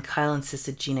 Again, Kyle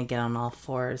insisted Gina get on all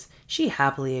fours. She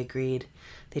happily agreed.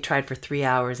 They tried for 3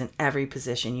 hours in every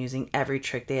position, using every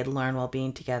trick they had learned while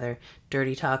being together.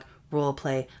 Dirty talk, role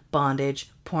play, bondage,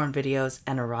 porn videos,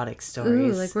 and erotic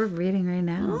stories. Ooh, like we're reading right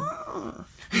now.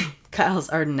 Kyle's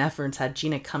ardent efforts had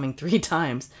Gina coming 3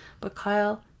 times, but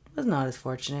Kyle was not as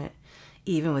fortunate.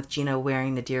 Even with Gina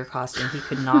wearing the deer costume, he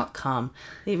could not come,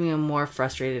 leaving him more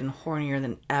frustrated and hornier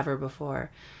than ever before.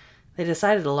 They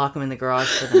decided to lock him in the garage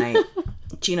for the night.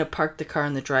 Gina parked the car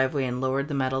in the driveway and lowered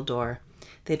the metal door.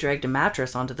 They dragged a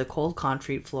mattress onto the cold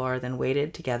concrete floor, then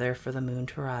waited together for the moon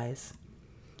to rise.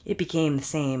 It began the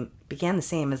same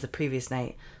as the previous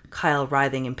night. Kyle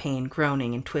writhing in pain,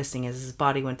 groaning and twisting as his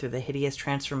body went through the hideous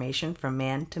transformation from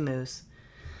man to moose.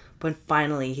 When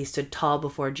finally he stood tall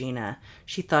before Gina,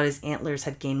 she thought his antlers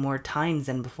had gained more tines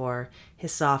than before.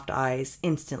 His soft eyes,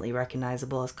 instantly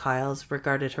recognizable as Kyle's,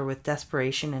 regarded her with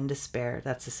desperation and despair.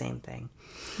 That's the same thing.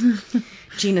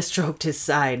 Gina stroked his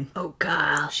side. Oh,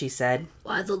 Kyle, She said.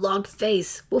 why the long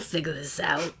face? We'll figure this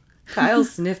out. Kyle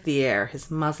sniffed the air,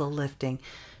 his muzzle lifting,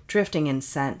 drifting in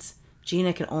scents.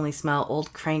 Gina could only smell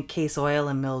old crankcase oil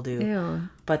and mildew. Ew.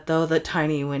 But though the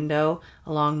tiny window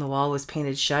along the wall was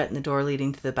painted shut and the door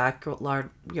leading to the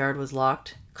backyard was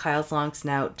locked, Kyle's long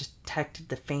snout detected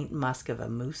the faint musk of a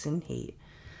moose in heat.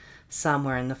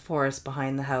 Somewhere in the forest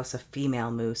behind the house, a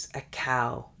female moose, a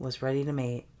cow, was ready to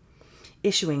mate,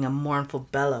 issuing a mournful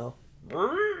bellow,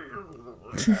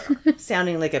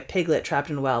 sounding like a piglet trapped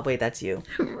in a well. Wait, that's you.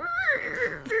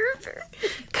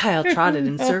 Kyle trotted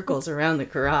in circles around the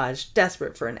garage,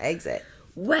 desperate for an exit.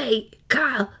 Wait,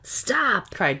 Kyle, stop.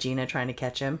 Cried Gina, trying to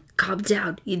catch him. Calm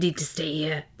down. You need to stay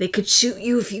here. They could shoot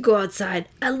you if you go outside.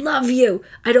 I love you.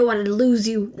 I don't want to lose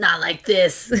you. Not like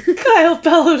this. Kyle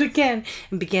bellowed again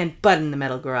and began butting the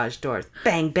metal garage doors.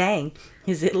 Bang, bang.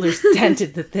 His antlers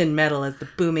dented the thin metal as the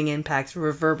booming impacts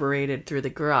reverberated through the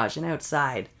garage and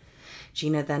outside.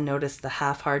 Gina then noticed the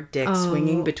half-hard dick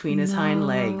swinging between his hind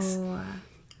legs.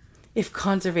 If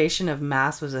conservation of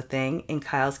mass was a thing, in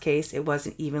Kyle's case, it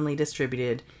wasn't evenly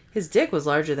distributed. His dick was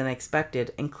larger than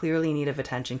expected and clearly in need of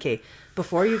attention. Okay,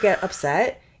 before you get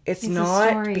upset, it's not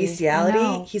story. bestiality.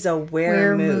 No. He's a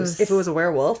were-moose. Weremoose. If it was a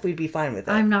werewolf, we'd be fine with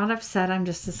it. I'm not upset. I'm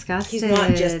just disgusted. He's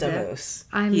not just a moose.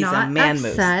 He's not a man moose.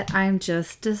 upset. I'm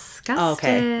just disgusted. Oh,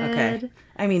 okay.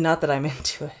 I mean, not that I'm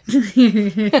into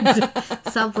it.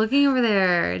 Stop looking over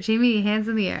there. Jamie, hands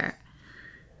in the air.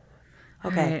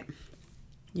 Okay, All right.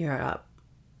 you're up.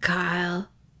 Kyle,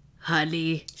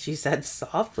 honey, She said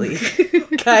softly,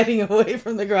 guiding away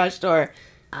from the garage door.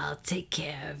 I'll take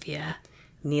care of you.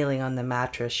 Kneeling on the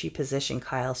mattress, she positioned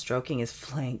Kyle, stroking his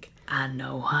flank. I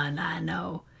know, hon, I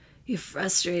know. You're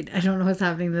frustrated. I don't know what's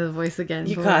happening to the voice again.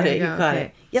 You but got we're it, you gonna go. got Okay.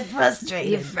 it. You're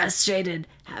frustrated. You're frustrated.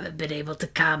 Haven't been able to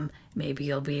come. Maybe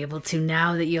you'll be able to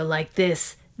now that you're like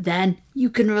this. Then you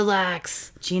can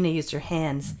relax. Gina used her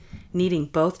hands, kneading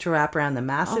both to wrap around the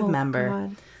massive Oh, member.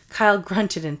 God. Kyle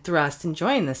grunted and thrust,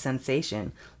 enjoying the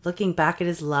sensation, looking back at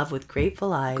his love with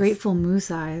grateful eyes. Grateful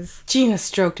moose eyes. Gina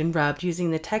stroked and rubbed,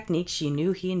 using the technique she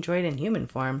knew he enjoyed in human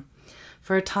form.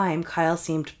 For a time, Kyle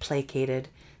seemed placated,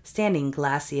 standing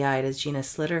glassy-eyed as Gina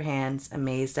slid her hands,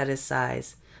 amazed at his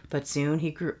size. But soon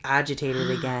he grew agitated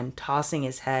again, tossing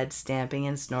his head, stamping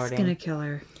and It's snorting. gonna kill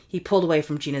her. He pulled away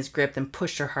from Gina's grip, then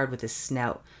pushed her hard with his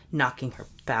snout, knocking her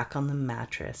back on the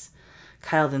mattress.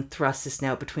 Kyle then thrust his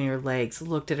snout between her legs,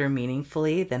 looked at her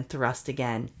meaningfully, then thrust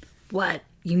again. What?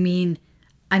 You mean?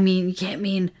 You can't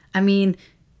mean.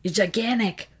 You're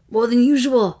gigantic. More than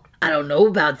usual. I don't know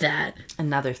about that.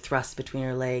 Another thrust between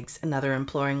her legs, another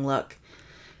imploring look.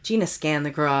 Gina scanned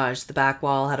the garage. The back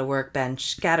wall had a workbench,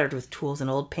 scattered with tools and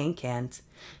old paint cans.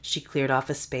 She cleared off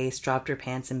a space, dropped her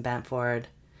pants, and bent forward.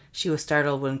 She was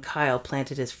startled when Kyle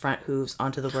planted his front hooves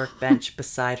onto the workbench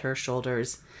beside her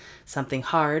shoulders. Something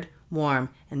hard, warm,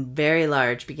 and very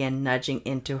large began nudging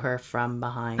into her from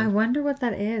behind. I wonder what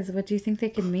that is. What do you think they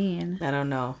could mean? I don't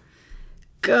know.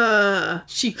 Gah.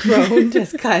 She groaned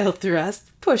as Kyle thrust,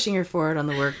 pushing her forward on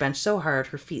the workbench so hard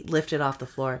her feet lifted off the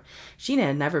floor. Gina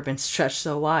had never been stretched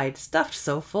so wide, stuffed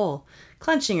so full.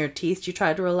 Clenching her teeth, she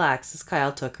tried to relax as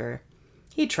Kyle took her.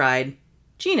 He tried.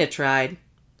 Gina tried.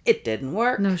 It didn't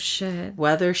work. No shit.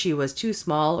 Whether she was too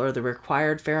small or the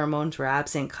required pheromones were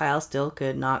absent, Kyle still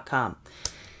could not come.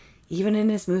 Even in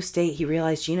his moose state, he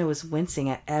realized Gina was wincing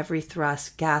at every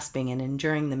thrust, gasping and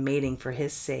enduring the mating for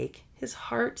his sake. His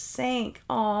heart sank.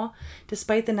 Aw.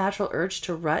 Despite the natural urge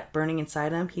to rut burning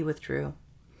inside him, he withdrew.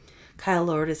 Kyle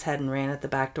lowered his head and ran at the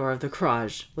back door of the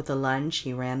garage. With a lunge,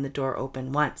 he ran the door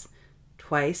open once,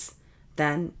 twice,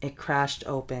 then it crashed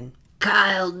open.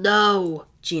 Kyle, no!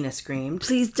 Gina screamed.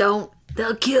 Please don't.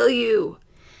 They'll kill you.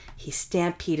 He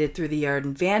stampeded through the yard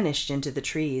and vanished into the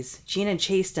trees. Gina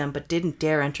chased him, but didn't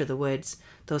dare enter the woods.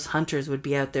 Those hunters would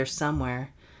be out there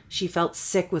somewhere. She felt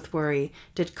sick with worry.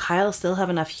 Did Kyle still have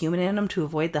enough human in him to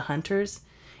avoid the hunters?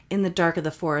 In the dark of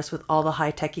the forest, with all the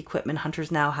high-tech equipment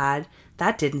hunters now had,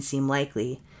 that didn't seem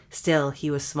likely. Still, he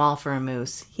was small for a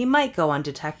moose. He might go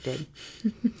undetected.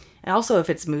 And also, if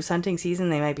it's moose hunting season,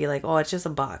 they might be like, oh, it's just a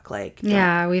buck.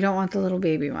 Yeah, we don't want the little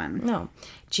baby one. No.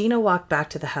 Gina walked back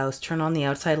to the house, turned on the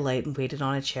outside light, and waited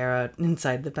on a chair out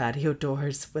inside the patio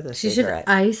doors with a cigarette.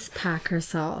 She should ice pack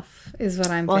herself, is what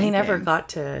I'm thinking. Well, he never got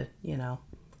to,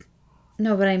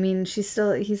 No, but I mean, he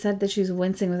said that she was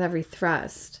wincing with every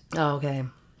thrust. Oh, okay.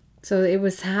 So it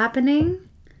was happening.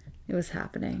 It was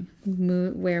happening.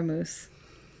 Were moose.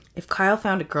 If Kyle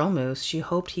found a girl moose, she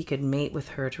hoped he could mate with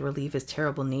her to relieve his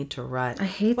terrible need to rut. I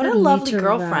hate what that. What a lovely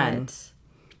girlfriend. Rut.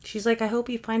 She's like, I hope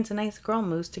he finds a nice girl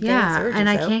moose to get his urges and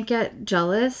I out. can't get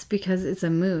jealous because it's a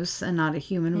moose and not a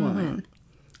human woman.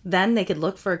 Then they could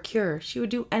look for a cure. She would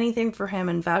do anything for him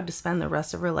and vowed to spend the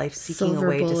rest of her life seeking Silver a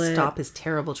way bullet. to stop his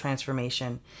terrible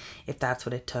transformation, if that's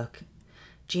what it took.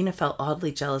 Gina felt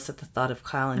oddly jealous at the thought of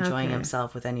Kyle enjoying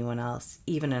himself with anyone else,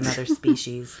 even another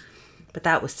species. But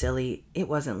that was silly. It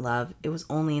wasn't love. It was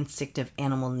only instinctive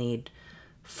animal need.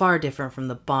 Far different from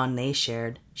the bond they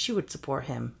shared. She would support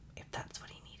him if that's what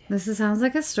he needed. This sounds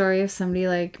like a story of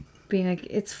somebody being like,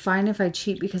 it's fine if I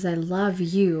cheat because I love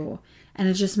you and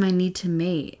it's just my need to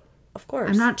mate. Of course.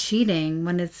 I'm not cheating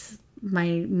when it's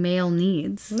my male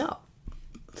needs. No.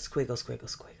 Squiggle,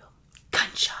 squiggle, squiggle.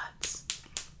 Gunshots.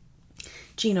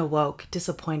 Gina woke,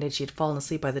 disappointed she had fallen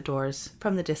asleep by the doors.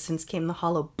 From the distance came the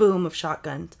hollow boom of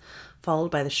shotguns,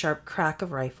 followed by the sharp crack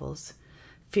of rifles.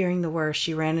 Fearing the worst,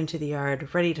 she ran into the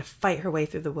yard, ready to fight her way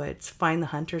through the woods, find the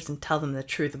hunters, and tell them the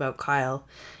truth about Kyle.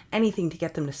 Anything to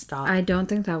get them to stop. I don't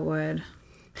think that would.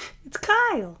 It's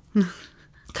Kyle!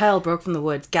 Kyle broke from the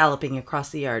woods, galloping across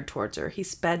the yard towards her. He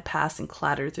sped past and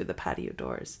clattered through the patio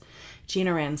doors.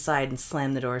 Gina ran inside and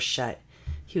slammed the doors shut.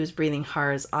 He was breathing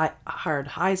hard,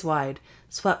 eyes wide.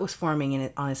 Sweat was forming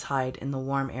on his hide in the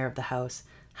warm air of the house.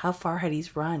 How far had he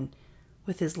run?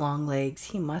 With his long legs,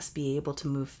 he must be able to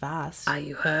move fast. Are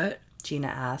you hurt? Gina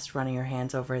asked, running her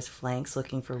hands over his flanks,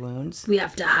 looking for wounds. We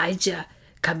have to hide you.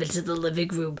 Come into the living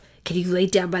room. Can you lay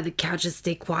down by the couch and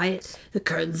stay quiet? The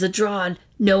curtains are drawn.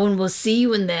 No one will see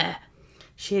you in there.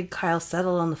 She had Kyle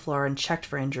settled on the floor and checked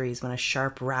for injuries when a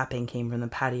sharp rapping came from the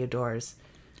patio doors.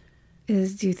 Do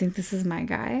you think this is my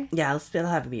guy? Yeah, it'll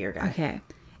have to be your guy. Okay.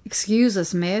 Excuse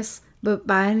us, miss, but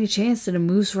by any chance did a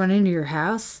moose run into your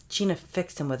house? Gina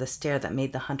fixed him with a stare that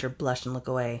made the hunter blush and look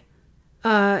away.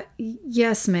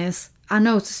 Yes, miss. I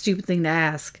know it's a stupid thing to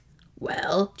ask.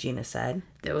 Well, Gina said.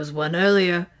 There was one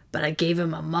earlier, but I gave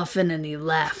him a muffin and he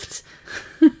left.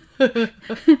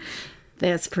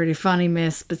 That's pretty funny,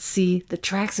 miss, but see, the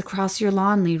tracks across your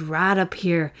lawn lead right up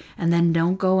here, and then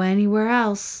don't go anywhere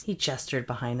else. He gestured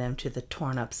behind them to the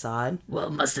torn-up sod.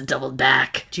 Well, must have doubled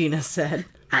back. Gina said.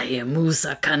 I hear moose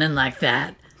are cunning like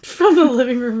that. From the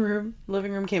living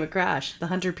room came a crash. The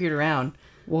hunter peered around.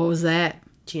 What was that?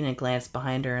 Gina glanced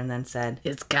behind her and then said,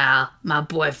 It's Kyle, my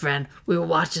boyfriend. We were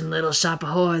watching Little Shop of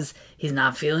Horrors. He's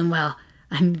not feeling well.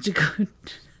 I need to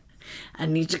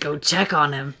go check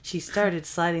on him. She started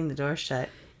sliding the door shut.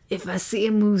 If I see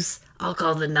a moose, I'll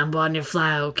call the number on your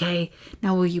flyer, okay?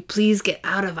 Now will you please get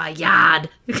out of our yard?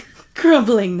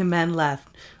 Grumbling, the men left.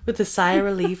 With a sigh of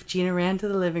relief, Gina ran to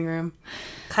the living room.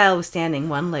 Kyle was standing,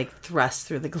 one leg thrust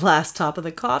through the glass top of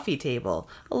the coffee table,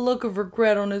 a look of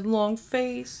regret on his long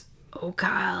face. Oh,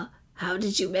 Kyle, how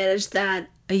did you manage that?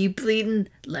 Are you bleeding?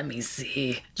 Let me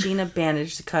see. Gina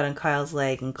bandaged the cut on Kyle's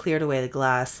leg and cleared away the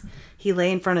glass. He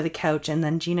lay in front of the couch, and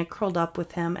then Gina curled up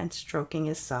with him and stroking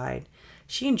his side.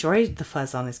 She enjoyed the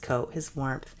fuzz on his coat, his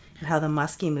warmth, and how the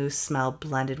musky moose smell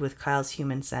blended with Kyle's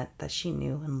human scent that she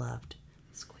knew and loved.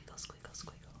 Squiggle, squiggle,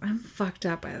 squiggle. I'm fucked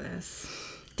up by this.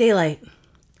 Daylight.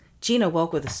 Gina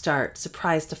woke with a start,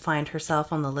 surprised to find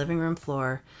herself on the living room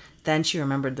floor. Then she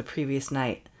remembered the previous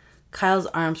night. Kyle's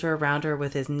arms were around her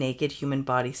with his naked human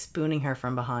body spooning her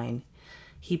from behind.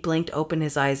 He blinked open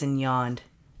his eyes and yawned.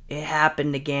 It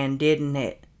happened again, didn't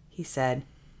it? He said.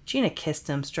 Gina kissed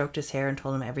him, stroked his hair, and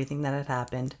told him everything that had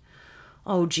happened.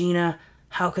 Oh, Gina,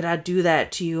 how could I do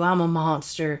that to you? I'm a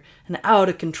monster, an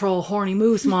out-of-control horny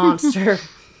moose monster.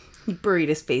 He buried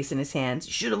his face in his hands.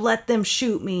 You should have let them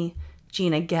shoot me.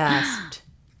 Gina gasped.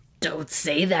 Don't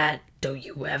say that. Don't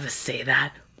you ever say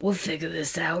that. We'll figure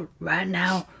this out. Right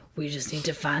now, we just need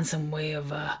to find some way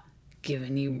of,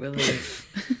 giving you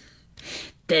relief.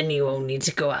 Then you won't need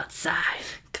to go outside.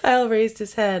 Kyle raised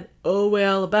his head. Oh,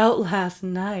 well, about last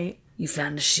night. You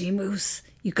found a she-moose?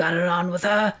 You got it on with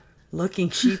her? Looking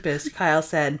sheepish, Kyle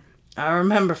said, I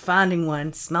remember finding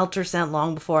one. Smelt her scent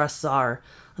long before I saw her.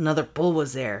 Another bull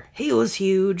was there. He was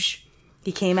huge.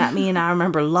 He came at me and I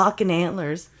remember locking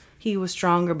antlers. He was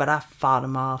stronger, but I fought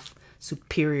him off.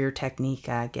 Superior technique,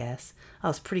 I guess. I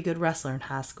was a pretty good wrestler in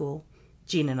high school.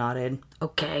 Gina nodded.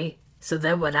 Okay, so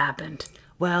then what happened?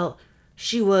 Well,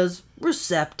 she was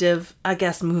receptive. I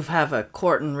guess moves have a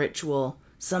courting ritual.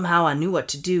 Somehow I knew what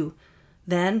to do.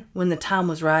 Then, when the time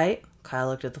was right, Kyle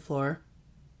looked at the floor.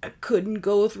 I couldn't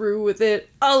go through with it.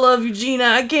 I love you, Gina.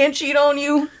 I can't cheat on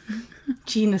you.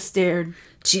 Gina stared.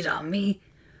 Cheat on me?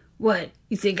 What,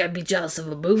 you think I'd be jealous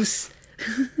of a moose?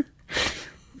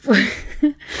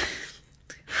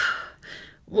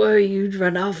 Where you'd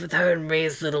run off with her and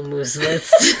raise little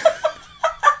mooselets.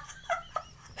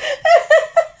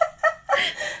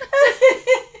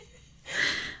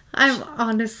 I'm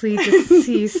honestly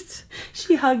deceased.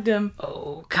 She hugged him.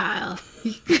 Oh, Kyle.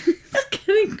 It's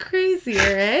getting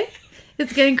crazier, right?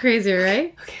 It's getting crazier,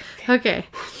 right? Okay.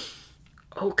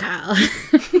 Oh, Kyle.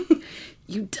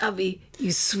 You dummy.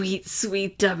 You sweet,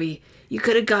 sweet dummy. You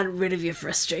could have gotten rid of your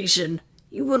frustration.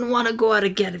 You wouldn't want to go out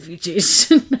again if you changed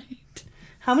tonight.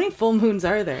 How many full moons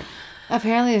are there?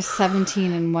 Apparently there's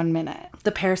 17 in 1 minute.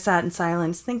 The pair sat in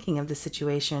silence, thinking of the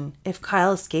situation. If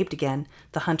Kyle escaped again,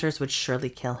 the hunters would surely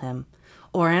kill him.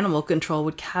 Or animal control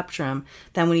would capture him.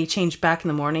 Then when he changed back in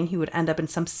the morning, he would end up in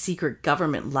some secret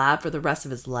government lab for the rest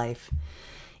of his life.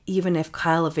 Even if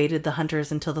Kyle evaded the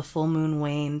hunters until the full moon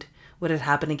waned, would it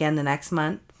happen again the next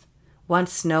month?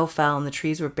 Once snow fell and the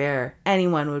trees were bare,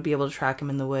 anyone would be able to track him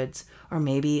in the woods. Or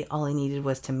maybe all he needed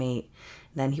was to mate.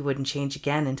 Then he wouldn't change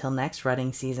again until next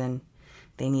rutting season.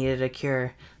 They needed a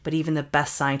cure, but even the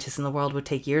best scientists in the world would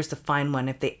take years to find one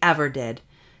if they ever did.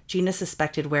 Gina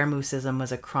suspected weremoosism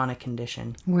was a chronic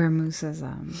condition.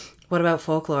 Weremoosism. What about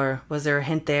folklore? Was there a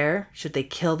hint there? Should they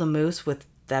kill the moose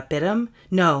that bit him?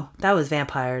 No, that was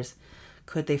vampires.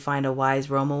 Could they find a wise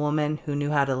Roma woman who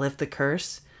knew how to lift the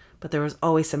curse? But there was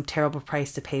always some terrible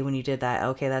price to pay when you did that.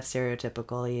 Okay, that's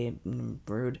stereotypically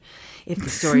rude. If the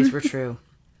stories were true.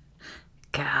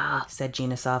 Kyle, said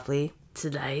Gina softly.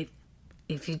 Tonight,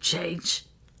 if you change,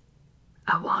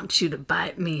 I want you to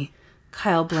bite me.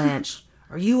 Kyle blanched.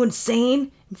 Are you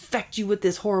insane? Infect you with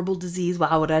this horrible disease?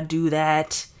 Why would I do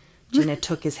that? Gina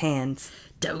took his hands.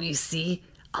 Don't you see?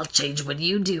 I'll change when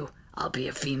you do. I'll be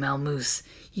a female moose.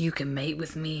 You can mate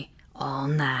with me all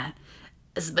night.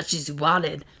 As much as you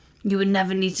wanted. You would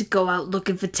never need to go out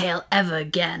looking for tail ever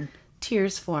again.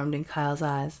 Tears formed in Kyle's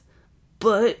eyes.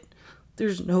 But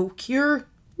there's no cure.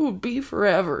 It would be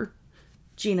forever.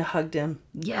 Gina hugged him.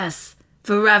 Yes,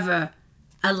 forever.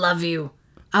 I love you.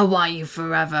 I want you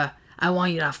forever. I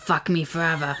want you to fuck me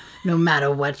forever, no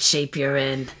matter what shape you're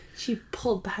in. She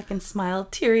pulled back and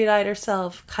smiled, teary-eyed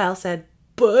herself. Kyle said,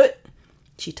 but...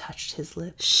 She touched his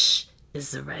lips. Shh,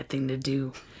 is the right thing to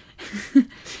do.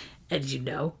 And you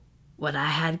know, when I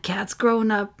had cats growing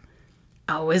up,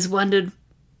 I always wondered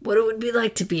what it would be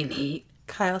like to be in heat.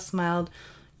 Kyle smiled.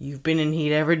 You've been in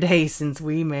heat every day since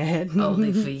we met.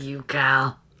 Only for you,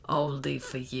 Kyle. Only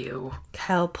for you.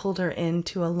 Kyle pulled her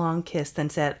into a long kiss, then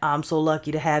said, I'm so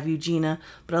lucky to have you, Gina,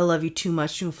 but I love you too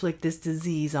much to inflict this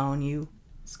disease on you.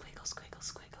 Squiggle, squiggle,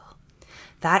 squiggle.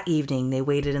 That evening, they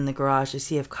waited in the garage to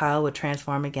see if Kyle would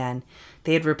transform again.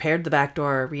 They had repaired the back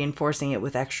door, reinforcing it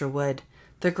with extra wood.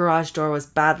 The garage door was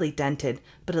badly dented,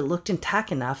 but it looked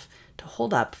intact enough to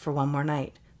hold up for one more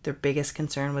night. Their biggest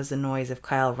concern was the noise if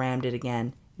Kyle rammed it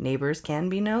again. Neighbors can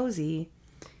be nosy.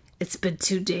 It's been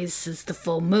 2 days since the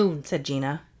full moon, said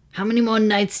Gina. How many more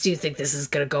nights do you think this is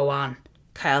going to go on?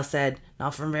 Kyle said,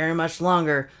 not for very much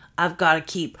longer. I've got to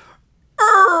keep...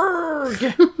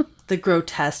 Urgh! The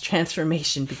grotesque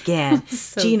transformation began.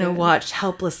 So Gina good. watched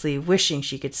helplessly, wishing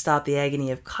she could stop the agony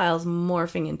of Kyle's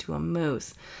morphing into a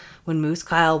moose. When Moose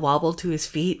Kyle wobbled to his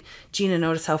feet, Gina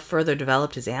noticed how further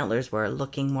developed his antlers were,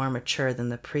 looking more mature than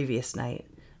the previous night.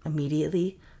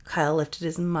 Immediately, Kyle lifted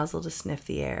his muzzle to sniff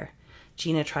the air.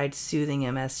 Gina tried soothing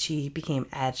him as she became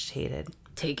agitated.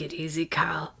 Take it easy,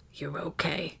 Kyle. You're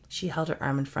okay. She held her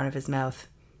arm in front of his mouth.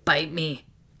 Bite me.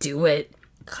 Do it.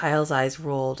 Kyle's eyes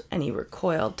rolled, and he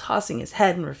recoiled, tossing his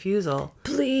head in refusal.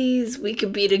 Please, we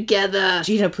could be together.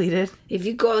 Gina pleaded. If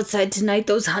you go outside tonight,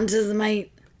 those hunters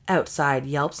might... Outside,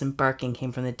 yelps and barking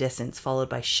came from the distance, followed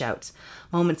by shouts.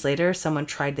 Moments later, someone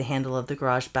tried the handle of the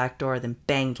garage back door, then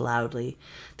banged loudly.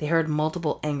 They heard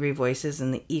multiple angry voices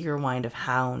and the eager whine of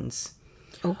hounds.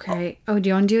 Okay. Oh, do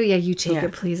you want to do it? Yeah, you take Yeah.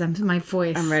 it, please. My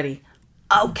voice. I'm ready.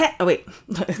 Okay. Oh, wait.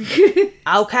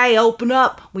 Okay, open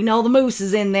up. We know the moose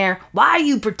is in there. Why are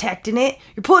you protecting it?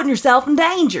 You're putting yourself in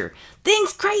danger.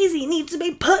 Thing's crazy. It needs to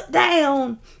be put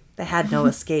down. They had no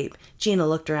escape. Gina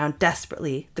looked around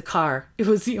desperately. The car. It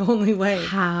was the only way.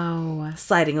 How?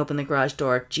 Sliding open the garage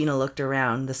door, Gina looked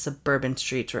around. The suburban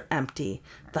streets were empty.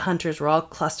 The hunters were all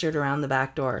clustered around the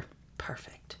back door.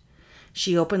 Perfect.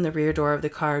 She opened the rear door of the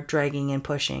car, dragging and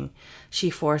pushing. She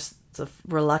forced the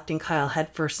reluctant Kyle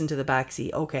headfirst into the back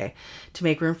seat. Okay. To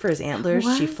make room for his antlers,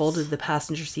 she What? folded the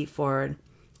passenger seat forward.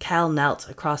 Kyle knelt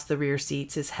across the rear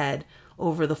seats, his head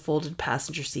over the folded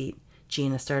passenger seat.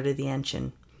 Gina started the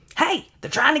engine. Hey, they're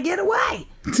trying to get away!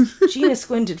 Gina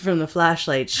squinted from the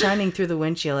flashlight, shining through the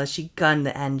windshield as she gunned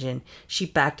the engine. She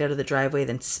backed out of the driveway,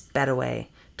 then sped away,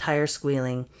 tires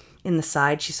squealing. In the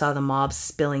side, she saw the mob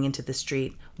spilling into the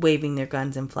street, waving their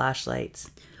guns and flashlights.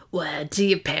 We're to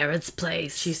your parents'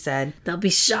 place. She said, They'll be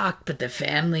shocked, but the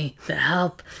family, the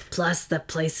help, plus the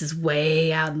place is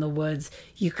way out in the woods.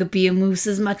 You could be a moose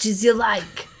as much as you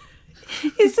like.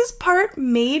 is this part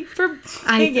made for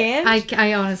Big Ange?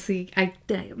 I honestly,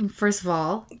 first of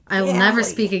all, I will Yeah, never like-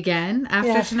 speak again after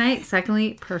Yeah. tonight.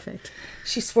 Secondly, perfect.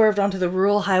 She swerved onto the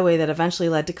rural highway that eventually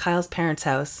led to Kyle's parents'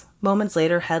 house. Moments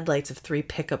later, headlights of 3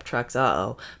 pickup trucks,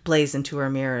 blazed into her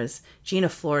mirrors. Gina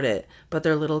floored it, but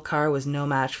their little car was no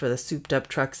match for the souped-up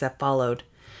trucks that followed.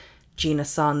 Gina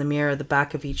saw in the mirror the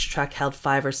back of each truck held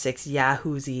 5 or 6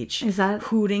 yahoos each. Is that-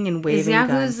 hooting and Is waving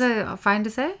Yahoo's guns? fine to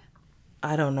say?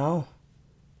 I don't know.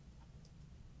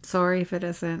 Sorry if it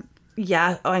isn't.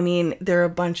 Yeah, I mean, they're a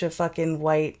bunch of fucking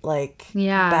white, like,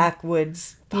 Yeah.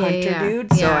 backwoods hunter yeah.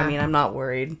 dudes. So, I Yeah. mean, I'm not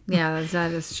worried. Yeah,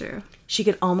 that is true. She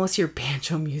could almost hear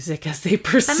banjo music as they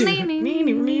pursued.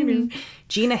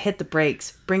 Gina hit the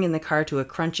brakes, bringing the car to a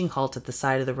crunching halt at the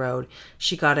side of the road.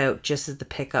 She got out just as the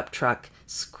pickup truck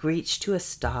screeched to a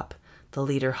stop. The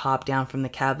leader hopped down from the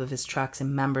cab of his trucks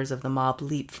and members of the mob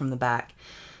leaped from the back.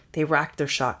 They racked their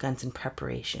shotguns in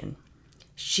preparation.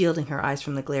 Shielding her eyes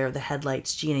from the glare of the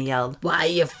headlights, Gina yelled. Why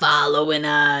you following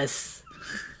us?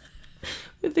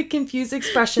 With a confused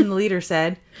expression, the leader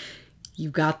said, You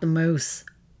got the moose.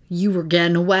 You were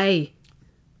getting away.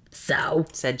 So,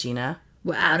 said Gina.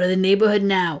 we're out of the neighborhood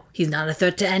now. He's not a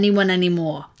threat to anyone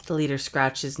anymore. The leader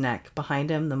scratched his neck. Behind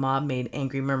him, the mob made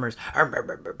angry murmurs.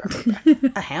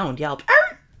 A hound yelped.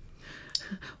 "Arr!"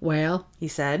 Well, He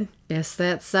said. guess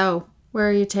that's so. Where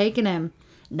are you taking him?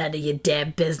 None of your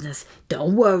damn business.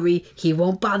 Don't worry. He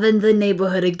won't bother the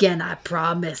neighborhood again, I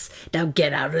promise. Now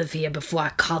get out of here before I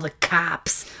call the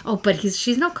cops. Oh, but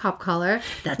she's no cop collar.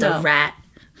 That's No. a rat.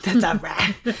 That's a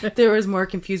rat. There was more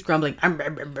confused grumbling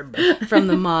from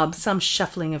the mob, some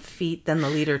shuffling of feet. Then the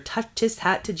leader touched his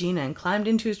hat to Gina and climbed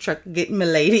into his truck. Get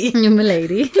milady.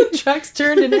 Milady. The trucks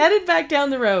turned and headed back down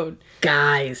the road.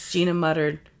 Guys, Gina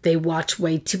muttered. they watch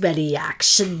way too many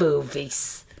action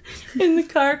movies. In the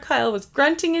car, Kyle was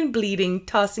grunting and bleeding,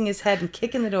 tossing his head and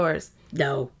kicking the doors.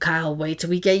 No, Kyle, wait till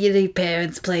we get you to your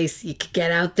parents' place. You can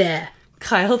get out there.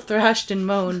 Kyle thrashed and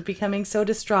moaned, becoming so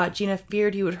distraught Gina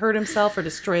feared he would hurt himself or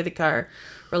destroy the car.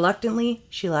 Reluctantly,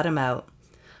 she let him out.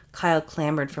 Kyle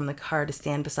clambered from the car to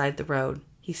stand beside the road.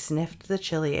 He sniffed the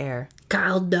chilly air.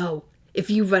 Kyle, no. If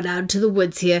you run out into the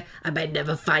woods here, I might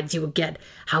never find you again.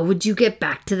 How would you get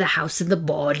back to the house in the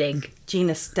morning?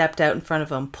 Gina stepped out in front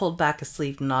of him, pulled back a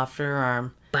sleeve and offered her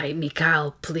arm. Bite me,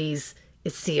 Kyle, please.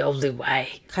 It's the only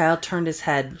way. Kyle turned his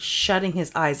head, shutting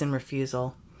his eyes in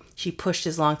refusal. She pushed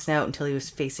his long snout until he was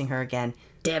facing her again.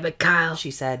 Damn it, Kyle.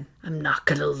 She said. I'm not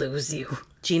gonna lose you.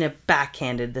 Gina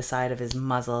backhanded the side of his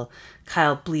muzzle.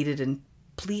 Kyle bleated in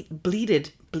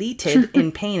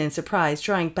pain and surprise.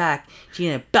 Drawing back,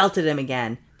 Gina belted him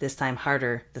again, this time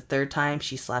harder. The third time,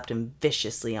 she slapped him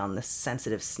viciously on the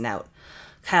sensitive snout.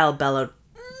 Kyle bellowed,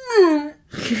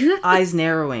 eyes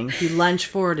narrowing. He lunged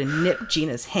forward and nipped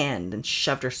Gina's hand and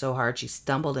shoved her so hard she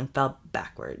stumbled and fell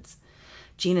backwards.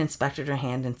 Gina inspected her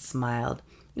hand and smiled.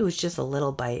 It was just a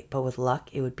little bite, but with luck,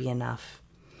 it would be enough.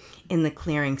 In the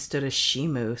clearing stood a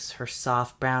she-moose, her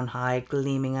soft brown hide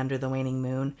gleaming under the waning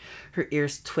moon. Her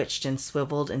ears twitched and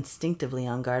swiveled, instinctively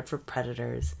on guard for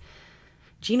predators.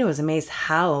 Gina was amazed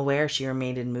how aware she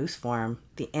remained in moose form.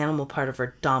 The animal part of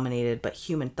her dominated, but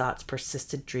human thoughts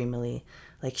persisted dreamily,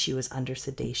 like she was under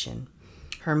sedation.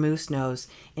 Her moose nose,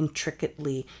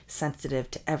 intricately sensitive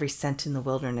to every scent in the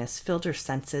wilderness, filled her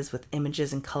senses with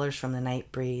images and colors from the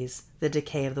night breeze, the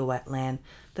decay of the wetland,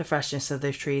 the freshness of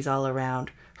the trees all around,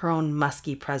 her own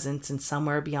musky presence, and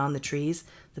somewhere beyond the trees,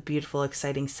 the beautiful,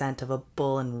 exciting scent of a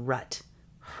bull and rut.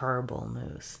 Her bull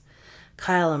moose.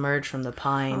 Kyle emerged from the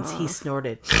pines. He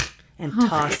snorted and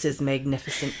tossed his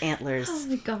magnificent antlers,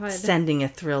 sending a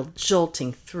thrill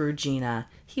jolting through Gina.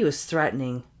 He was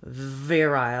threatening,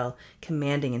 virile,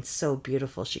 commanding, and so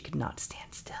beautiful she could not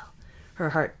stand still.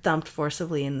 Her heart thumped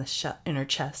forcibly in her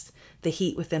chest. The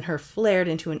heat within her flared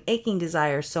into an aching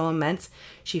desire so immense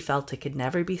she felt it could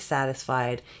never be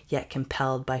satisfied, yet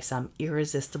compelled by some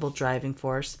irresistible driving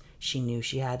force, she knew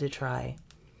she had to try.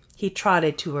 He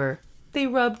trotted to her. They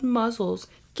rubbed muzzles,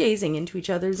 gazing into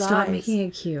each other's eyes. Stop making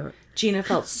it cute. Gina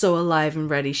felt so alive and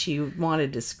ready she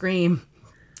wanted to scream.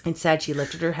 Instead, she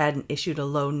lifted her head and issued a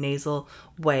low nasal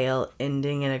wail,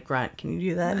 ending in a grunt. Can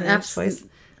you do that in Anne's voice?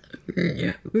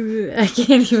 I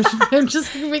can't even. I'm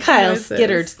just making Kyle noises.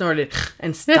 skittered, snorted,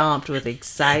 and stomped with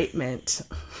excitement.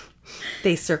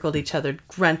 They circled each other,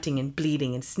 grunting and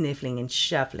bleating and sniffling and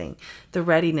shuffling, the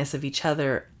readiness of each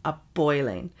other a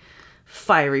boiling.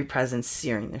 Fiery presence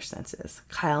searing their senses.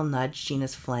 Kyle nudged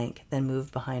Gina's flank, then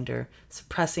moved behind her.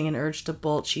 Suppressing an urge to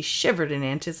bolt, she shivered in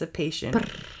anticipation.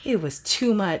 It was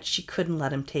too much. She couldn't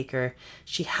let him take her.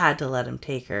 She had to let him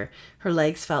take her. Her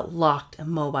legs felt locked and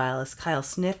mobile as Kyle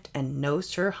sniffed and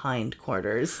nosed her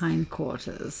hindquarters.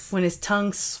 Hindquarters. When his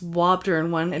tongue swabbed her in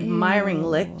one admiring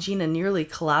lick, Gina nearly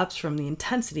collapsed from the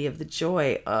intensity of the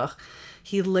joy. Ugh.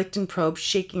 He licked and probed,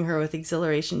 shaking her with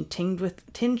exhilaration tinged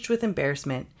with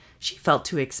embarrassment. She felt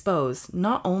too exposed,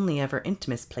 not only of her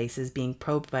intimate places being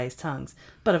probed by his tongues,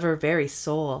 but of her very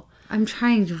soul. I'm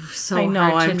trying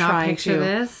hard to not picture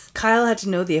this. Kyle had to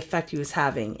know the effect he was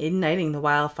having, igniting the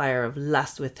wildfire of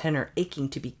lust within her, aching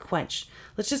to be quenched.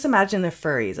 Let's just imagine they're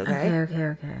furries, okay?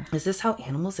 Okay. Is this how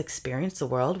animals experience the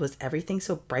world? Was everything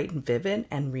so bright and vivid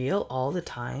and real all the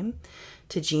time?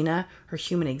 To Gina, her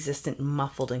human existence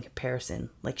muffled in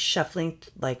comparison, like shuffling,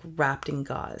 like wrapped in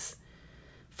gauze.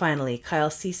 Finally,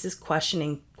 Kyle ceased his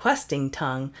questing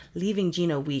tongue, leaving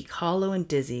Gina weak, hollow, and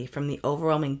dizzy from the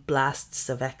overwhelming blasts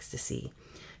of ecstasy.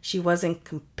 She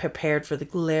wasn't prepared for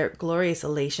the glorious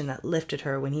elation that lifted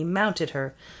her when he mounted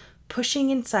her, pushing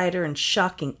inside her in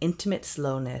shocking, intimate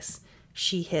slowness.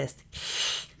 She hissed,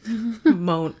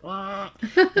 moaned,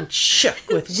 and shook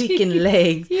with weakened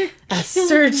legs as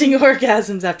surging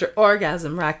orgasms after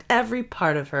orgasm racked every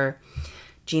part of her.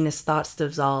 Gina's thoughts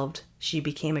dissolved. She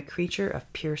became a creature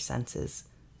of pure senses,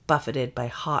 buffeted by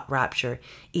hot rapture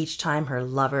each time her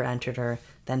lover entered her,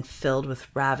 then filled with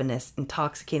ravenous,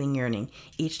 intoxicating yearning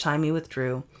each time he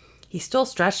withdrew. He still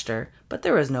stretched her, but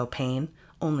there was no pain,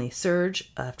 only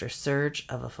surge after surge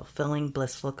of a fulfilling,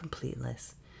 blissful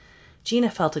completeness.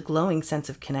 Gina felt a glowing sense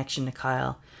of connection to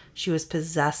Kyle. She was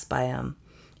possessed by him,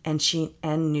 and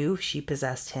knew she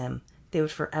possessed him. They would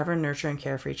forever nurture and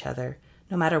care for each other,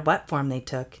 no matter what form they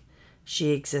took.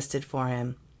 She existed for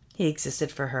him. He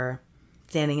existed for her.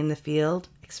 Standing in the field,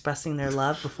 expressing their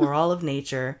love before all of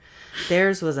nature,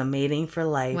 theirs was a mating for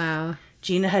life. Wow.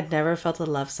 Gina had never felt a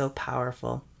love so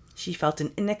powerful. She felt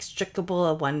an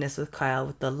inextricable oneness with Kyle,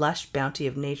 with the lush bounty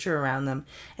of nature around them,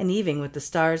 and even with the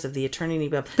stars of the eternity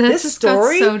above. This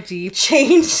story so deep.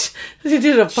 Changed. They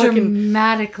did a fucking...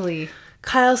 Dramatically.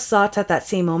 Kyle's thoughts at that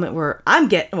same moment were, I'm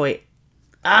getting laid.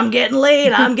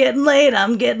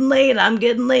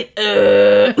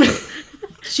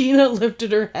 Gina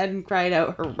lifted her head and cried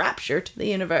out her rapture to the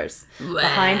universe.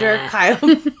 Behind her, Kyle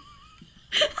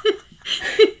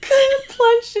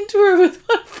plunged into her with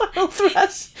one final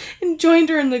thrust and joined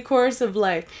her in the chorus of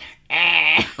life.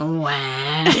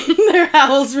 Their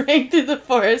howls rang through the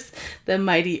forest, the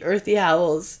mighty earthy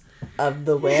howls of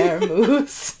the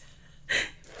were-moose.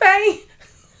 Faye!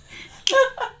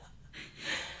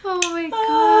 Oh my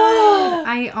god.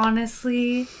 I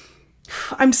honestly...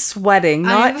 I'm sweating,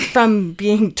 not from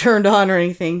being turned on or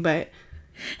anything, but...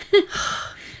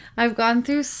 I've gone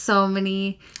through so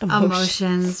many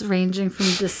emotions ranging from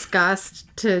disgust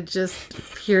to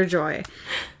just pure joy.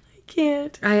 I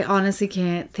can't. I honestly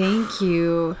can't. Thank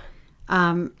you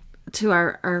to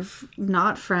our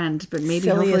not friend, but maybe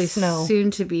hopefully soon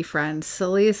to be friend,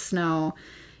 Silliest Snow.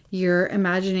 Your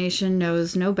imagination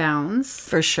knows no bounds.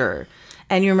 For sure.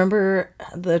 And you remember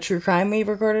the true crime we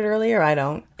recorded earlier? I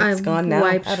don't. It's gone now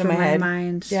out of my head.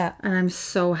 Mind. Yeah. And I'm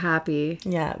so happy.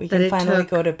 Yeah, we can finally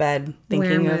go to bed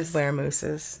thinking of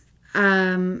weremooses.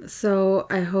 So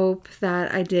I hope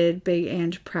that I did Big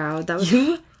Ange proud. That was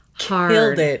hard.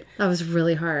 Killed it. That was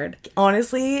really hard.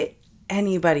 Honestly,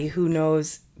 anybody who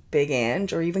knows Big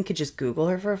Ange, or even could just Google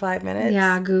her for 5 minutes.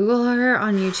 Yeah, Google her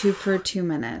on YouTube for 2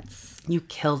 minutes. You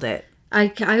killed it.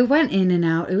 I went in and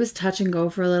out. It was touch and go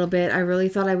for a little bit. I really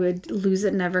thought I would lose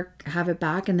it, never have it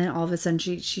back. And then all of a sudden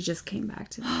she just came back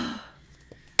to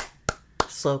me.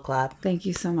 Slow clap. Thank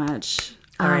you so much.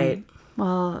 All right.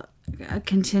 Well,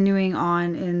 continuing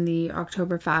on in the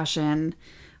October fashion,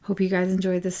 hope you guys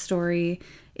enjoyed this story.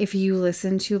 If you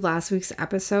listened to last week's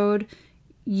episode,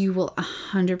 you will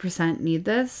 100% need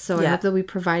this. So I hope that we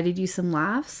provided you some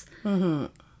laughs. Mm-hmm.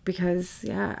 Because,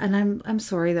 yeah, and I'm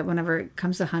sorry that whenever it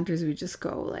comes to hunters, we just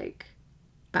go, like,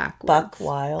 backwards. Buck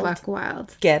wild. Buck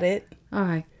wild. Get it?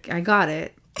 Oh, I got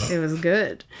it. It was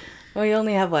good. Well, you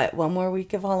only have, what, 1 more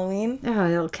week of Halloween? Oh,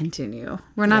 it'll continue.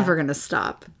 We're never going to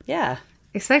stop. Yeah.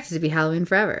 Expect it to be Halloween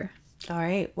forever. All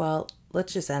right. Well,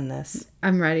 let's just end this.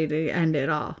 I'm ready to end it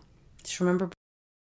all. Just remember